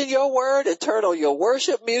get in your word and turn on your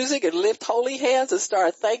worship music and lift holy hands and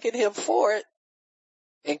start thanking him for it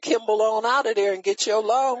and kimble on out of there and get your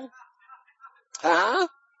loan. Huh?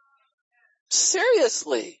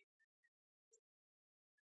 Seriously.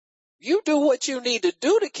 You do what you need to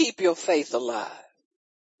do to keep your faith alive.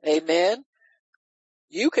 Amen.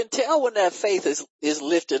 You can tell when that faith is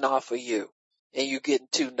lifting off of you and you're getting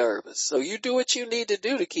too nervous. So you do what you need to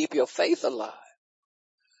do to keep your faith alive.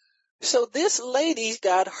 So this lady's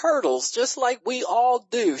got hurdles just like we all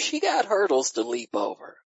do. She got hurdles to leap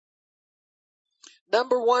over.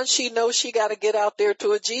 Number one, she knows she got to get out there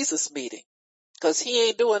to a Jesus meeting because he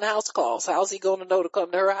ain't doing house calls. How's he going to know to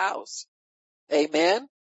come to her house? Amen.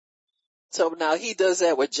 So now he does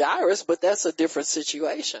that with Jairus, but that's a different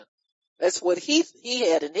situation. That's what he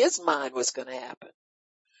had in his mind was going to happen.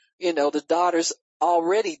 You know, the daughter's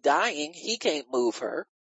already dying. He can't move her.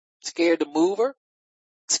 Scared to move her.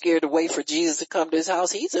 Scared to wait for Jesus to come to his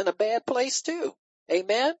house. He's in a bad place too.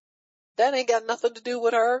 Amen. That ain't got nothing to do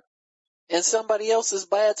with her. And somebody else's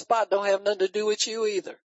bad spot don't have nothing to do with you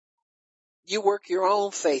either. You work your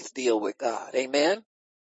own faith deal with God. Amen.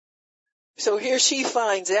 So here she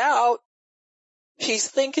finds out she's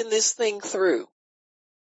thinking this thing through.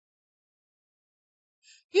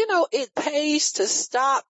 You know, it pays to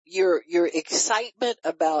stop your excitement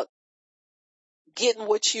about getting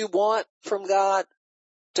what you want from God,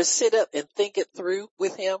 to sit up and think it through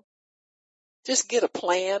with him. Just get a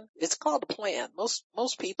plan. It's called a plan. Most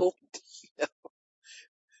people,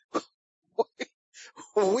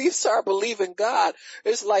 when we start believing God,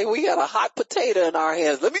 it's like we got a hot potato in our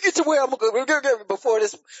hands. Let me get to where I'm going to go before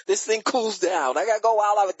this thing cools down. I gotta go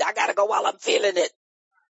while I'm feeling it.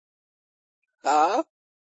 Huh?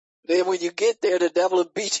 Then when you get there, the devil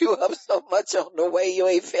will beat you up so much on the way you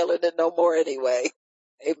ain't feeling it no more anyway.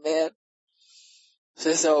 Amen.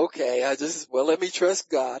 Says, okay, let me trust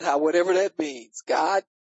God. Whatever that means. God,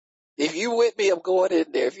 if you with me, I'm going in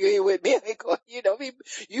there. If you ain't with me, I ain't going. You know,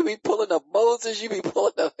 you be pulling up Moses, you be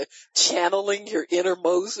pulling up, channeling your inner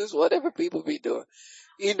Moses, whatever people be doing.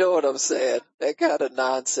 You know what I'm saying? That kind of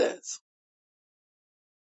nonsense.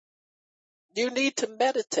 You need to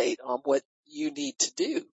meditate on what you need to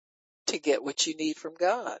do to get what you need from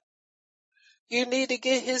God. You need to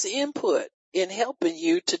get his input in helping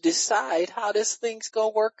you to decide how this thing's gonna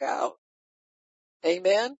work out.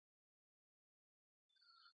 Amen.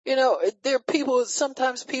 You know,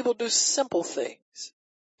 sometimes people do simple things.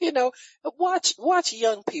 You know, watch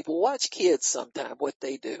young people, watch kids sometime what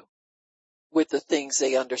they do with the things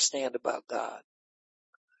they understand about God.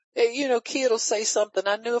 You know, kid will say something,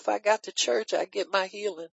 I knew if I got to church, I'd get my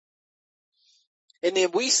healing. And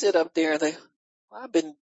then we sit up there and think, well, I've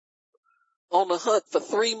been on the hunt for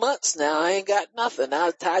 3 months now. I ain't got nothing.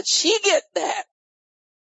 How'd she get that?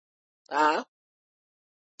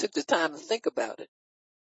 Took the time to think about it.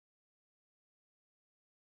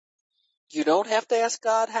 You don't have to ask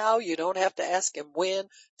God how. You don't have to ask him when.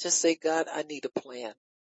 Just say, God, I need a plan.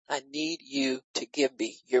 I need you to give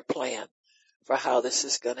me your plan for how this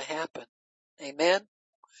is going to happen. Amen.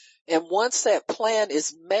 And once that plan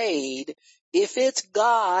is made, if it's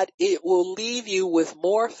God, it will leave you with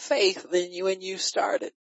more faith than when you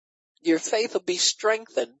started. Your faith will be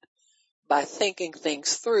strengthened by thinking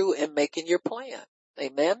things through and making your plan.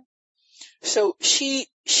 Amen. So she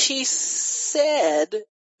said,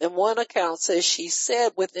 and one account says she said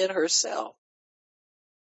within herself.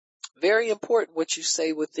 Very important what you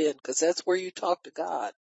say within, because that's where you talk to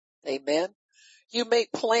God. Amen. You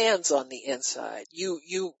make plans on the inside.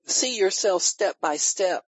 You see yourself step by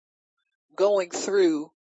step going through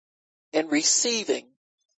and receiving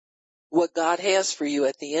what God has for you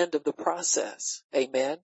at the end of the process.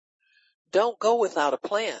 Amen. Don't go without a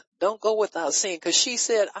plan. Don't go without seeing, because she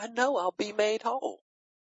said, I know I'll be made whole.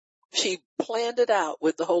 She planned it out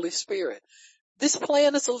with the Holy Spirit. This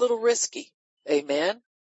plan is a little risky. Amen.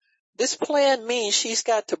 This plan means she's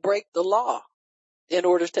got to break the law in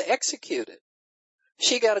order to execute it.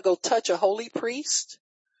 She got to go touch a holy priest.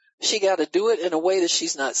 She got to do it in a way that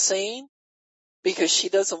she's not seen, because she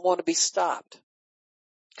doesn't want to be stopped.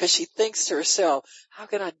 Because she thinks to herself, how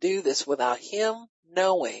can I do this without him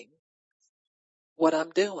knowing what I'm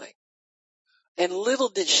doing? And little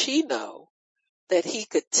did she know that he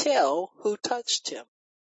could tell who touched him.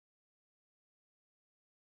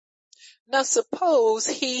 Now suppose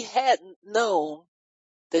he hadn't known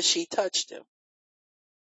that she touched him.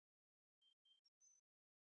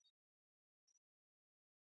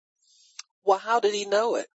 Well, how did he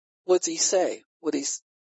know it? What'd he say?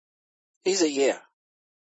 He said, yeah.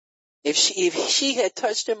 If she had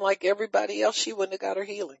touched him like everybody else, she wouldn't have got her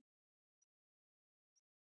healing.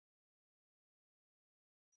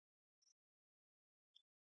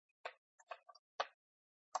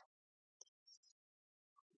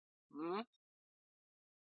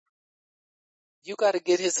 You got to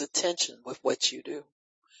get his attention with what you do.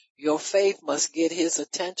 Your faith must get his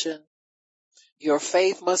attention. Your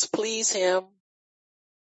faith must please him.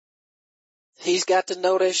 He's got to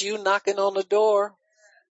know that's you knocking on the door.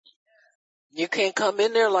 You can't come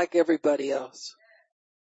in there like everybody else.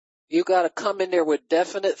 You got to come in there with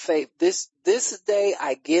definite faith. This day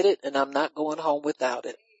I get it and I'm not going home without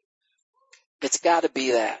it. It's got to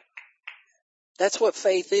be that. That's what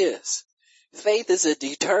faith is. Faith is a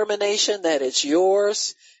determination that it's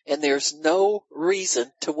yours and there's no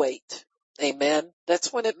reason to wait. Amen.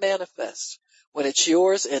 That's when it manifests. When it's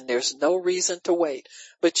yours and there's no reason to wait.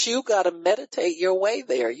 But you got to meditate your way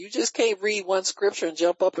there. You just can't read one scripture and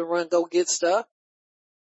jump up and run, go get stuff.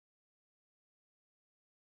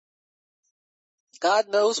 God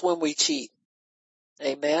knows when we cheat.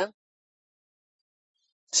 Amen.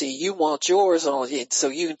 See, you want yours on it so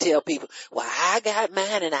you can tell people, well, I got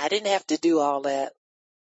mine and I didn't have to do all that.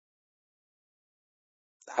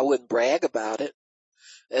 I wouldn't brag about it.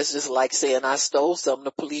 That's just like saying I stole something,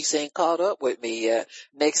 the police ain't caught up with me yet.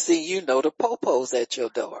 Next thing you know, the popo's at your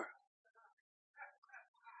door.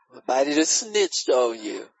 Somebody just snitched on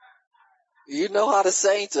you. You know how the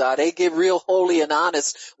saints are. They get real holy and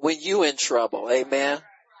honest when you in trouble. Amen.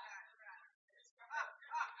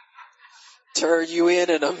 Turn you in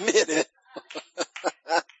a minute.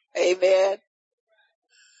 Amen.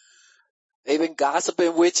 They've been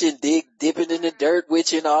gossiping with you and dipping in the dirt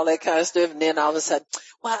with you and all that kind of stuff. And then all of a sudden,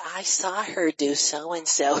 well, I saw her do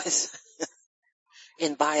so-and-so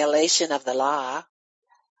in violation of the law.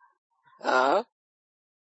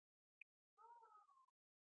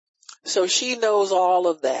 So she knows all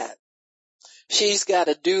of that. She's got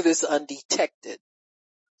to do this undetected.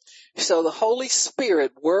 So the Holy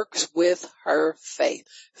Spirit works with her faith.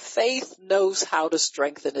 Faith knows how to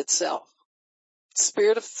strengthen itself.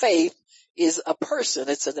 Spirit of faith is a person.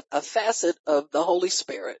 It's a facet of the Holy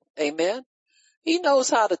Spirit. Amen. He knows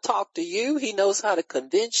how to talk to you. He knows how to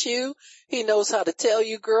convince you. He knows how to tell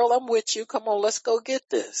you, girl, I'm with you. Come on, let's go get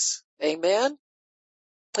this. Amen.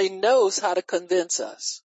 He knows how to convince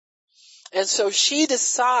us. And so she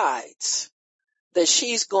decides that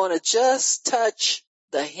she's going to just touch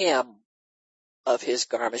the hem of his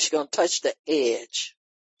garment. She's going to touch the edge.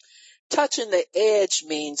 Touching the edge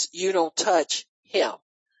means you don't touch him.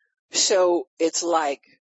 So it's like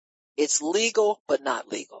it's legal but not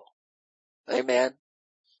legal. Amen.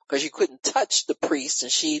 Because you couldn't touch the priest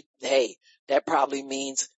and that probably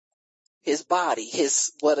means his body,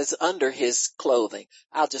 what is under his clothing.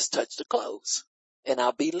 I'll just touch the clothes and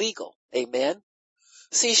I'll be legal. Amen.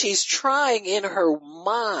 See, she's trying in her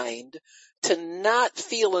mind to not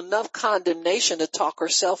feel enough condemnation to talk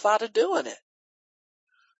herself out of doing it.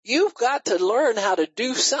 You've got to learn how to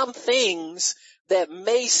do some things that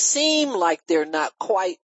may seem like they don't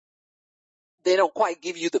quite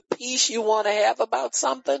give you the peace you want to have about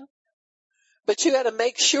something. But you got to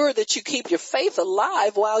make sure that you keep your faith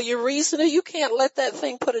alive while you're reasoning. You can't let that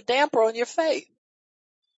thing put a damper on your faith.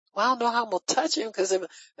 Well, I don't know how I'm going to touch him because if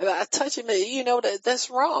I touch him, that's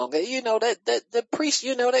wrong. That the priest,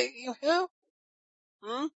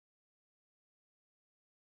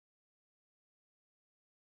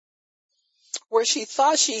 Where she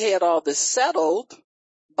thought she had all this settled,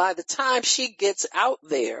 by the time she gets out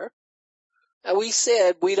there, and we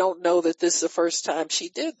said we don't know that this is the first time she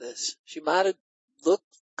did this. She might have looked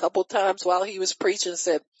a couple times while he was preaching and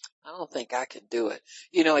said, I don't think I can do it.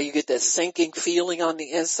 You get that sinking feeling on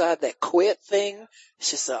the inside, that quit thing.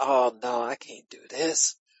 She said, oh no, I can't do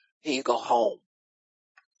this. And you go home.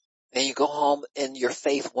 And you go home and your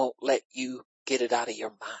faith won't let you get it out of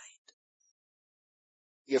your mind.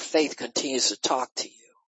 Your faith continues to talk to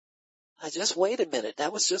you. Now just wait a minute.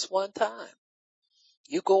 That was just one time.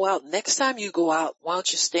 You go out, next time you go out, why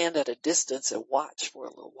don't you stand at a distance and watch for a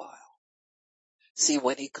little while? See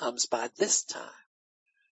when he comes by this time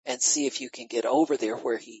and see if you can get over there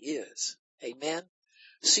where he is. Amen.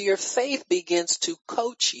 So your faith begins to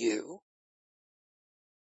coach you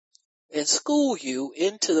and school you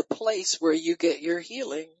into the place where you get your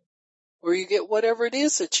healing, where you get whatever it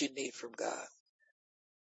is that you need from God.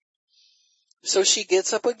 So she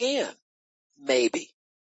gets up again. Maybe.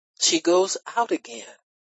 She goes out again.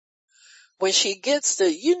 When she gets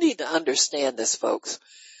you need to understand this, folks.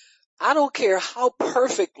 I don't care how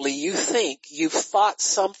perfectly you think you've thought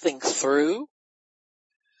something through.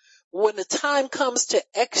 When the time comes to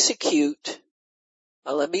execute,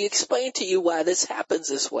 let me explain to you why this happens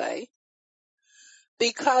this way.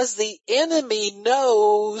 Because the enemy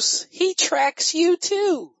knows he tracks you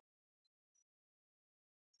too.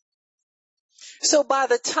 So by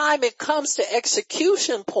the time it comes to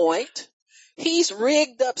execution point, he's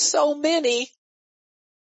rigged up so many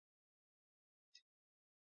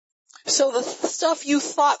So the stuff you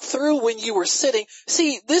thought through when you were sitting,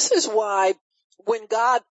 see, this is why when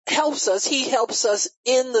God helps us, he helps us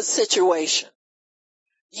in the situation.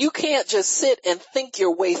 You can't just sit and think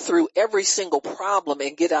your way through every single problem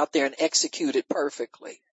and get out there and execute it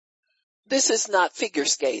perfectly. This is not figure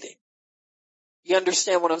skating. You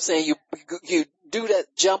understand what I'm saying? You do that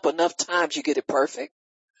jump enough times, you get it perfect.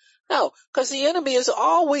 No, because the enemy is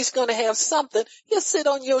always going to have something. He'll sit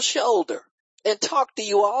on your shoulder and talk to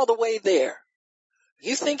you all the way there.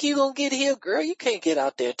 You think you're going to get healed? Girl, you can't get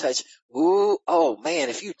out there and touch. Ooh, oh man,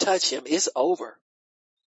 if you touch him, it's over.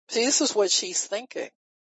 See, this is what she's thinking.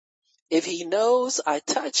 If he knows I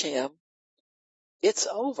touch him, it's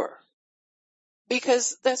over.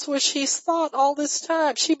 Because that's what she's thought all this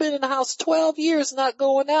time. She's been in the house 12 years not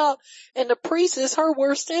going out, and the priest is her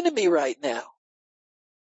worst enemy right now.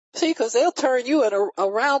 See, because they'll turn you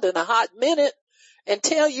around in a hot minute and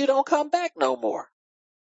tell you don't come back no more.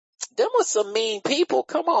 Them was some mean people.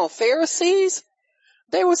 Come on, Pharisees.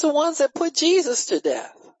 They was the ones that put Jesus to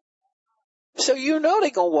death. So you know they're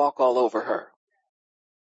going to walk all over her.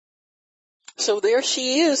 So there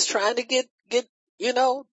she is trying to get,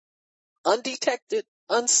 undetected,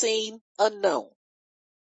 unseen, unknown.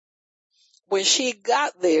 When she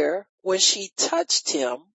got there, when she touched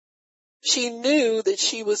him, she knew that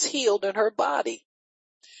she was healed in her body.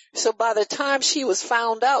 So by the time she was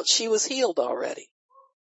found out, she was healed already.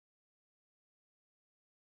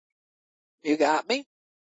 You got me?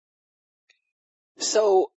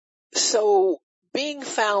 So being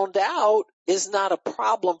found out is not a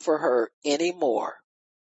problem for her anymore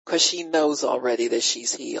because she knows already that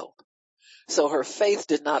she's healed. So her faith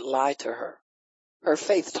did not lie to her. Her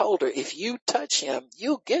faith told her, if you touch him,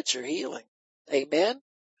 you'll get your healing. Amen.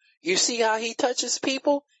 You see how he touches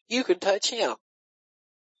people? You can touch him.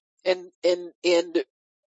 And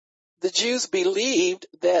the Jews believed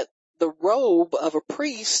that the robe of a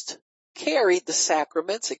priest carried the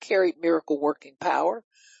sacraments. It carried miracle working power.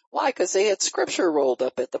 Why? Because they had scripture rolled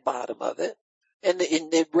up at the bottom of it. And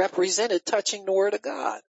it represented touching the word of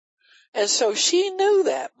God. And so she knew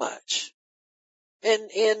that much.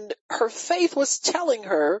 And her faith was telling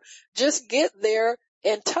her, just get there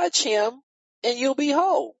and touch him and you'll be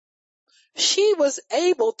whole. She was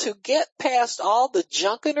able to get past all the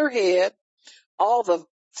junk in her head, all the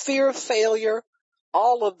fear of failure,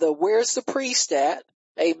 all of the where's the priest at?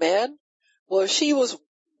 Amen. Well, she was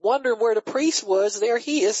wondering where the priest was. There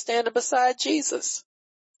he is standing beside Jesus.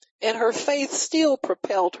 And her faith still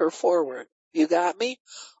propelled her forward. You got me?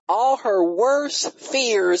 All her worst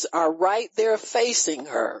fears are right there facing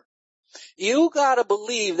her. You gotta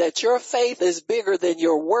believe that your faith is bigger than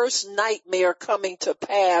your worst nightmare coming to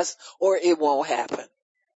pass, or it won't happen.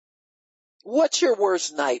 What's your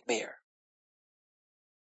worst nightmare?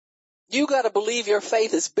 You gotta believe your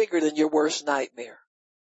faith is bigger than your worst nightmare.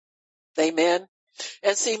 Amen.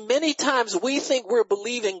 And see, many times we think we're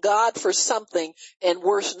believing God for something and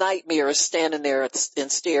worst nightmare is standing there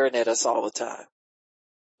and staring at us all the time.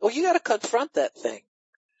 Well, you gotta confront that thing.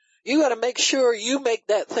 You gotta make sure you make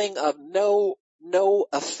that thing of no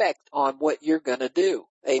effect on what you're gonna do.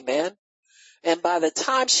 Amen. And by the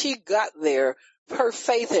time she got there, her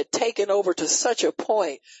faith had taken over to such a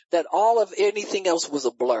point that all of anything else was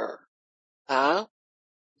a blur.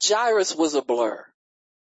 Jairus was a blur.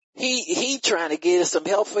 He trying to get some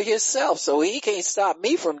help for himself, so he can't stop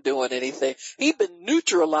me from doing anything. He's been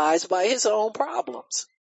neutralized by his own problems.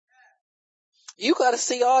 You got to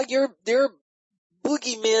see all your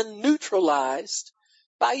boogeymen neutralized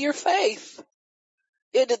by your faith.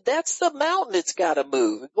 That's the mountain that's got to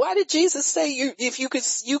move. Why did Jesus say you could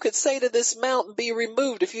say to this mountain, be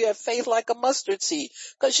removed if you have faith like a mustard seed?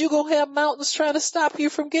 Because you're going to have mountains trying to stop you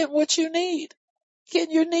from getting what you need,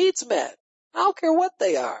 getting your needs met. I don't care what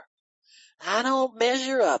they are. I don't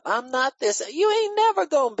measure up. I'm not this. You ain't never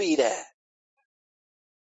going to be that.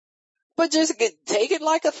 But just take it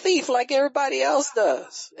like a thief, like everybody else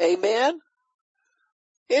does. Amen.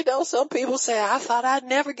 Some people say, I thought I'd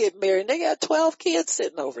never get married. They got 12 kids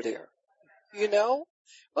sitting over there.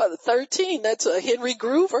 Well, 13, that's Henry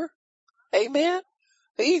Groover. Amen.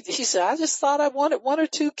 He said, I just thought I wanted 1 or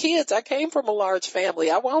 2 kids. I came from a large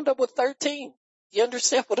family. I wound up with 13. You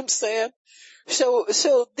understand what I'm saying?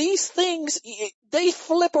 So these things, they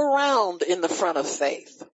flip around in the front of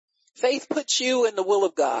faith. Faith puts you in the will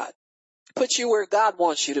of God. Puts you where God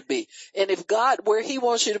wants you to be. And if God, where he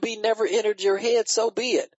wants you to be, never entered your head, so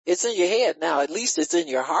be it. It's in your head now. At least it's in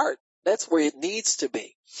your heart. That's where it needs to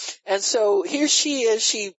be. And so here she is.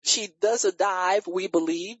 She does a dive, we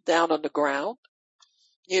believe, down on the ground.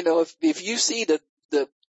 If you see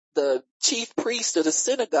the chief priest of the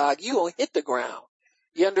synagogue, you gonna hit the ground.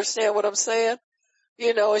 You understand what I'm saying?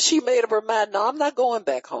 And she made up her mind, no, I'm not going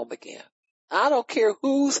back home again. I don't care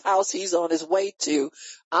whose house he's on his way to.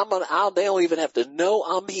 They don't even have to know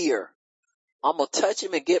I'm here. I'm going to touch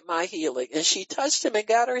him and get my healing. And she touched him and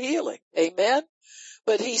got her healing. Amen.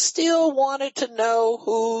 But he still wanted to know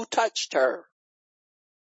who touched her.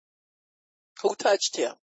 Who touched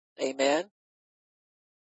him. Amen.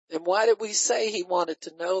 And why did we say he wanted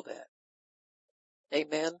to know that?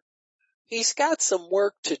 Amen. He's got some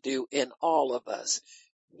work to do in all of us.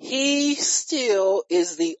 He still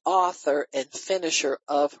is the author and finisher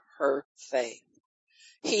of her faith.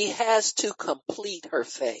 He has to complete her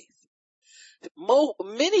faith.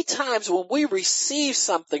 Many times when we receive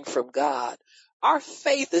something from God, our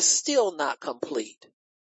faith is still not complete.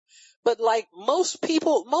 But like most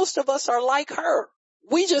people, most of us are like her.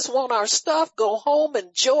 We just want our stuff, go home,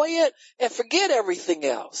 enjoy it, and forget everything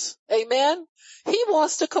else. Amen? He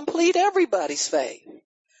wants to complete everybody's faith.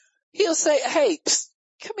 He'll say, hey,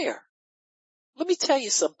 come here. Let me tell you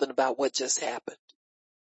something about what just happened.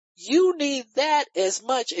 You need that as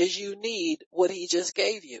much as you need what he just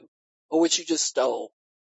gave you or what you just stole.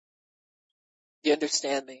 You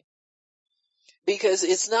understand me? Because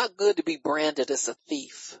it's not good to be branded as a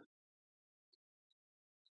thief.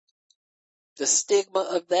 The stigma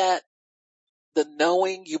of that, the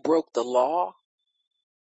knowing you broke the law,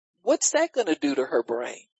 what's that going to do to her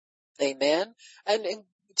brain? Amen. And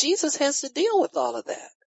Jesus has to deal with all of that.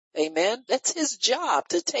 Amen. That's his job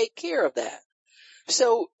to take care of that.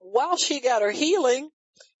 So while she got her healing,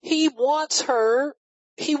 he wants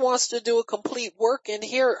to do a complete work in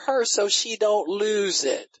her so she don't lose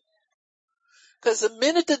it. Because the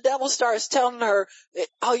minute the devil starts telling her,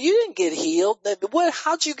 oh, you didn't get healed.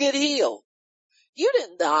 How'd you get healed?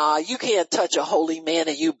 You can't touch a holy man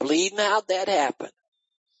and you bleeding. How'd that happen?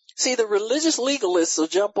 See, the religious legalists will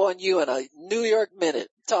jump on you in a New York minute,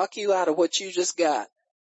 talk you out of what you just got.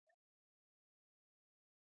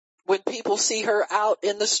 When people see her out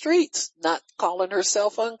in the streets, not calling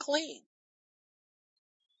herself unclean,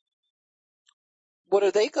 what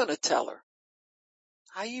are they going to tell her?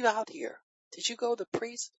 How you out here? Did you go to the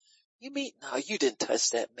priest? No, you didn't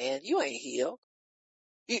touch that man. You ain't healed.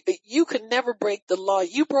 You can never break the law.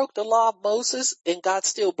 You broke the law of Moses and God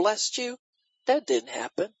still blessed you. That didn't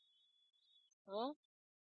happen. Huh?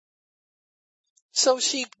 So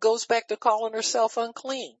she goes back to calling herself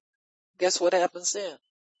unclean. Guess what happens then?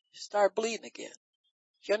 She started bleeding again.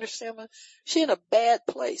 You understand me? She's in a bad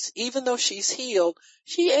place. Even though she's healed,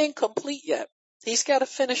 she ain't complete yet. He's got to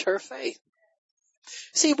finish her faith.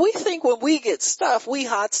 See, we think when we get stuff, we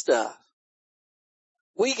hot stuff.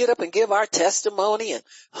 We get up and give our testimony and,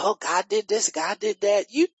 oh, God did this, God did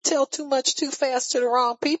that. You tell too much too fast to the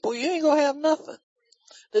wrong people, you ain't gonna have nothing.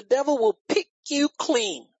 The devil will pick you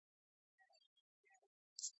clean.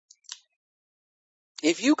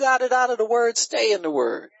 If you got it out of the word, stay in the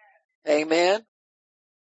word. Amen.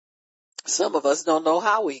 Some of us don't know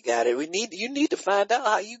how we got it. You need to find out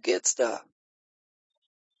how you get stuff.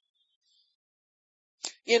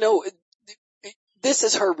 This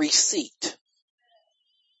is her receipt.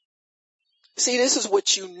 See, this is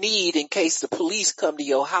what you need in case the police come to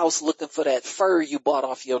your house looking for that fur you bought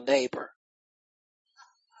off your neighbor.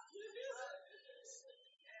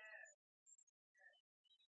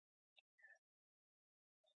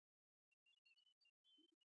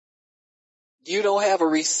 You don't have a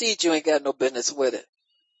receipt, you ain't got no business with it.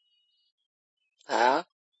 Huh?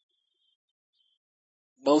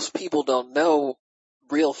 Most people don't know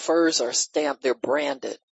real furs are stamped, they're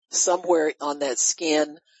branded. Somewhere on that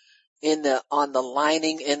skin, on the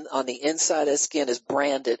lining and on the inside of the skin is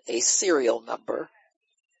branded a serial number.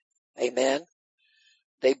 Amen.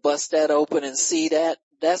 They bust that open and see that.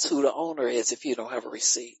 That's who the owner is if you don't have a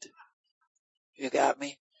receipt. You got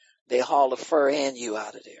me? They haul the fur and you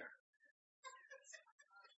out of there.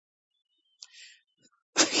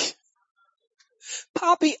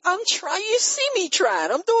 Poppy, I'm trying. You see me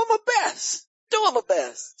trying. I'm doing my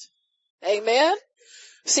best. Amen.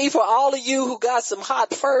 See, for all of you who got some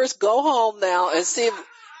hot furs, go home now and see.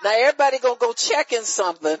 Now everybody gonna go checking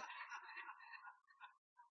something.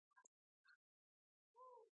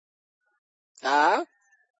 Huh?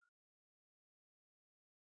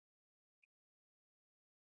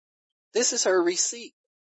 This is her receipt.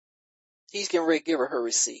 He's getting ready to give her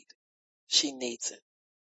receipt. She needs it.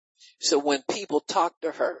 So when people talk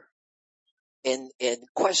to her and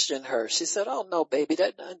question her, she said, "Oh no, baby,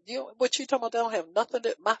 what you talking about? That don't have nothing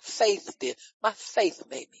to. My faith did. My faith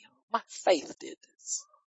made me. My faith did this."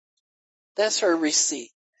 That's her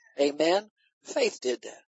receipt. Amen. Faith did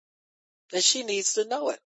that, and she needs to know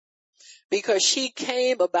it because she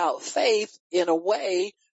came about faith in a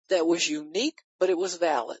way that was unique, but it was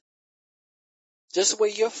valid. Just the way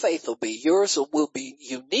your faith will be. Yours will be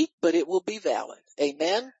unique, but it will be valid.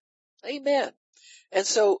 Amen? Amen. And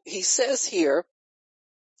so he says here,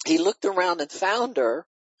 he looked around and found her,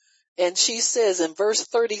 and she says in verse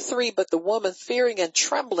 33, but the woman fearing and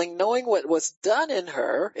trembling, knowing what was done in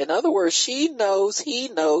her, in other words, she knows, he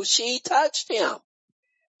knows, she touched him.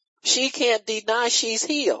 She can't deny she's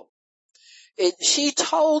healed. She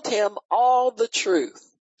told him all the truth.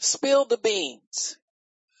 Spilled the beans.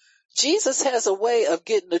 Jesus has a way of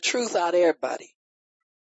getting the truth out of everybody.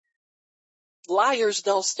 Liars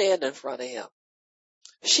don't stand in front of him.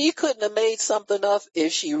 She couldn't have made something up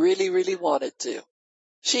if she really, really wanted to.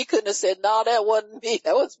 She couldn't have said, no, that wasn't me.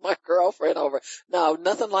 That was my girlfriend over. No,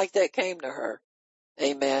 nothing like that came to her.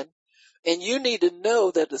 Amen. And you need to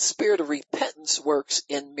know that the spirit of repentance works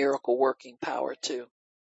in miracle working power too.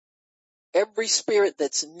 Every spirit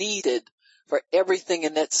that's needed for everything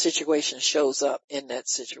in that situation shows up in that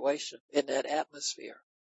situation, in that atmosphere.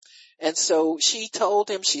 And so she told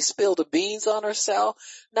him she spilled the beans on herself.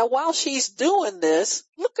 Now while she's doing this,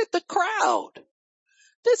 look at the crowd.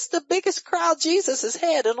 This is the biggest crowd Jesus has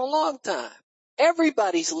had in a long time.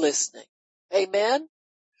 Everybody's listening. Amen.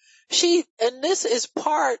 And this is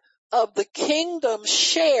part of the kingdom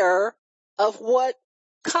share of what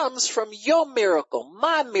comes from your miracle,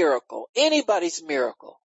 my miracle, anybody's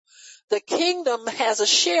miracle. The kingdom has a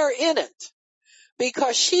share in it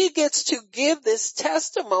because she gets to give this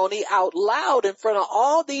testimony out loud in front of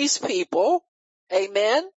all these people.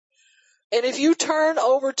 Amen. And if you turn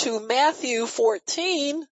over to Matthew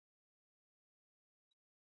 14,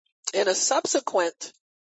 in a subsequent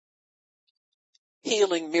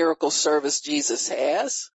healing miracle service Jesus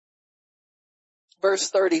has, verse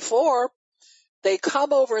 34, they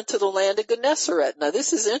come over into the land of Gennesaret. Now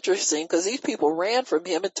this is interesting because these people ran from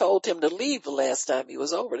him and told him to leave the last time he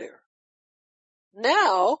was over there.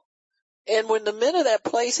 Now, and when the men of that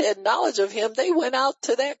place had knowledge of him, they went out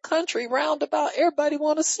to that country round about. Everybody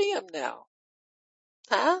want to see him now.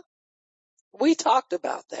 Huh? We talked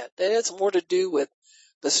about that. That has more to do with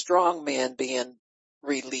the strong man being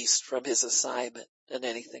released from his assignment than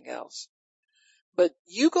anything else. But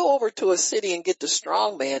you go over to a city and get the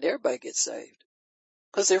strong man, everybody gets saved.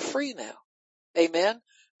 Because they're free now. Amen.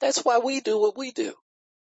 That's why we do what we do.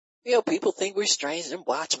 You know, people think we're strange and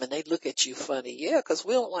watchmen. They look at you funny. Yeah, because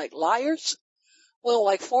we don't like liars. We don't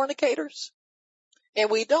like fornicators.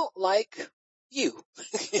 And we don't like you,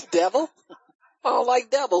 devil. I don't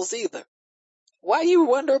like devils either. Why you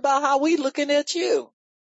wonder about how we looking at you?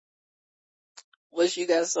 Unless you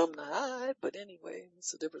got something to hide. But anyway,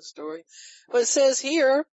 it's a different story. But it says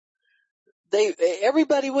here,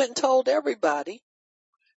 everybody went and told everybody.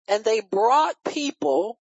 And they brought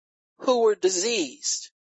people who were diseased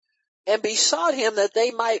and besought him that they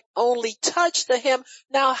might only touch the hem.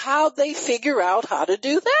 Now, how'd they figure out how to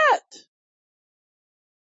do that?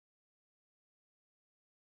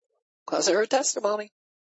 Because of her testimony.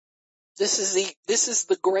 This is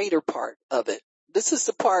the greater part of it. This is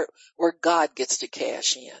the part where God gets to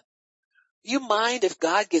cash in. You mind if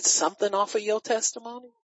God gets something off of your testimony?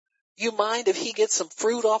 You mind if he gets some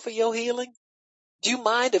fruit off of your healing? Do you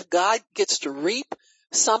mind if God gets to reap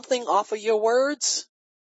something off of your words?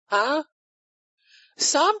 Huh?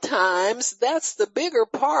 Sometimes that's the bigger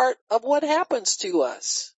part of what happens to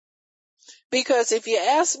us. Because if you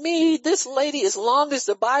ask me, this lady, as long as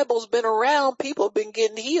the Bible's been around, people have been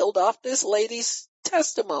getting healed off this lady's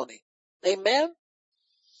testimony. Amen?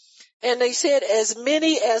 And they said as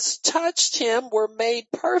many as touched him were made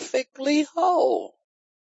perfectly whole.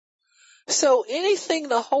 So anything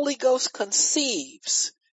the Holy Ghost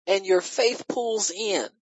conceives and your faith pulls in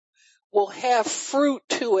will have fruit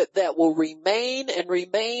to it that will remain and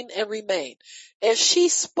remain and remain. As she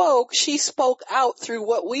spoke out through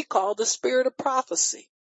what we call the spirit of prophecy.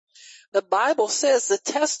 The Bible says the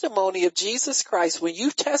testimony of Jesus Christ, when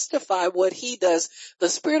you testify what he does, the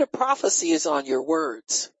spirit of prophecy is on your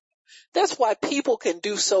words. That's why people can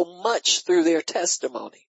do so much through their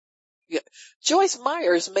testimony. Yeah. Joyce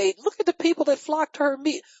Myers look at the people that flocked to her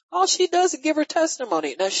meet. All she does is give her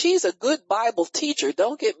testimony. Now she's a good Bible teacher,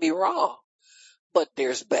 don't get me wrong. But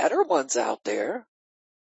there's better ones out there.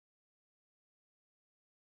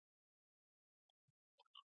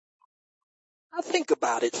 Now think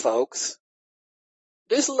about it, folks.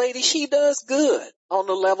 This lady, she does good on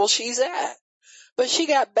the level she's at. But she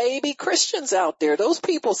got baby Christians out there. Those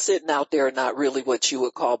people sitting out there are not really what you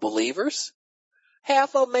would call believers.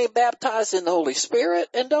 Half of them ain't baptized in the Holy Spirit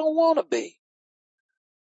and don't want to be.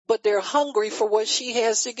 But they're hungry for what she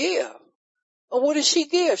has to give. Or what does she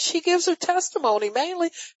give? She gives her testimony mainly.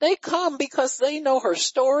 They come because they know her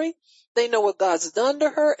story. They know what God's done to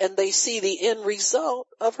her, and they see the end result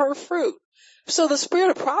of her fruit. So the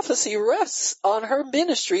spirit of prophecy rests on her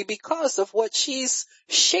ministry because of what she's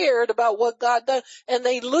shared about what God done. And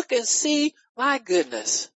they look and see, my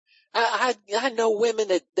goodness, I know women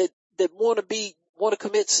that want to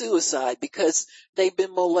commit suicide because they've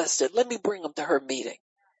been molested. Let me bring them to her meeting.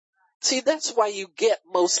 See, that's why you get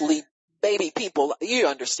mostly baby people. You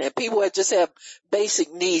understand, people that just have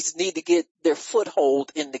basic needs need to get their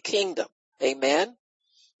foothold in the kingdom. Amen.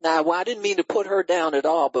 Now, I didn't mean to put her down at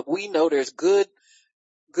all, but we know there's good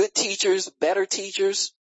teachers, better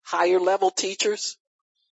teachers, higher level teachers.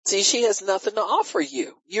 See, she has nothing to offer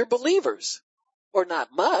you. You're believers. Or not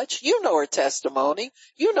much. You know her testimony.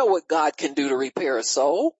 You know what God can do to repair a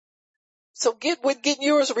soul. So get with getting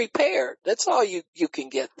yours repaired. That's all you can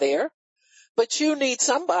get there. But you need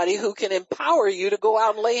somebody who can empower you to go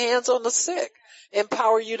out and lay hands on the sick,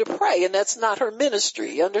 empower you to pray. And that's not her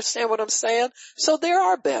ministry. You understand what I'm saying? So there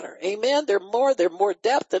are better. Amen. They're more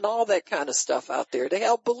depth and all that kind of stuff out there to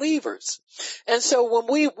help believers. And so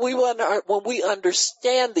when we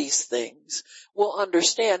understand these things, we'll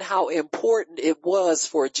understand how important it was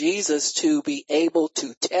for Jesus to be able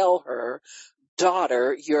to tell her,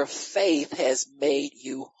 daughter, your faith has made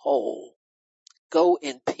you whole. Go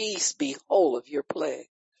in peace, be whole of your plague.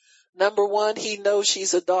 Number one, he knows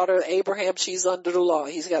she's a daughter of Abraham. She's under the law.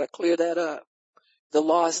 He's got to clear that up. The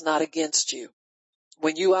law is not against you.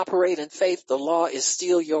 When you operate in faith, the law is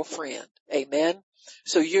still your friend. Amen.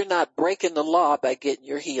 So you're not breaking the law by getting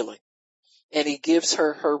your healing. And he gives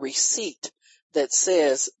her her receipt that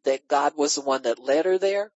says that God was the one that led her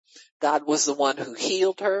there. God was the one who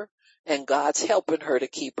healed her, and God's helping her to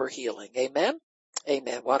keep her healing. Amen.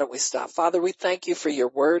 Amen. Why don't we stop? Father, we thank you for your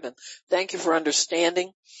word, and thank you for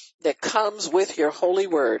understanding that comes with your holy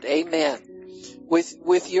word. Amen.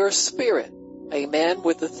 With your spirit. Amen.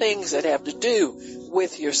 With the things that have to do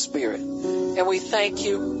with your spirit. And we thank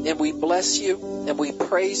you, and we bless you, and we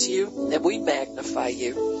praise you, and we magnify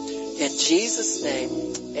you. In Jesus'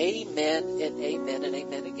 name, amen and amen and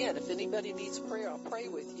amen. Again, if anybody needs prayer, I'll pray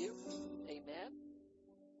with you.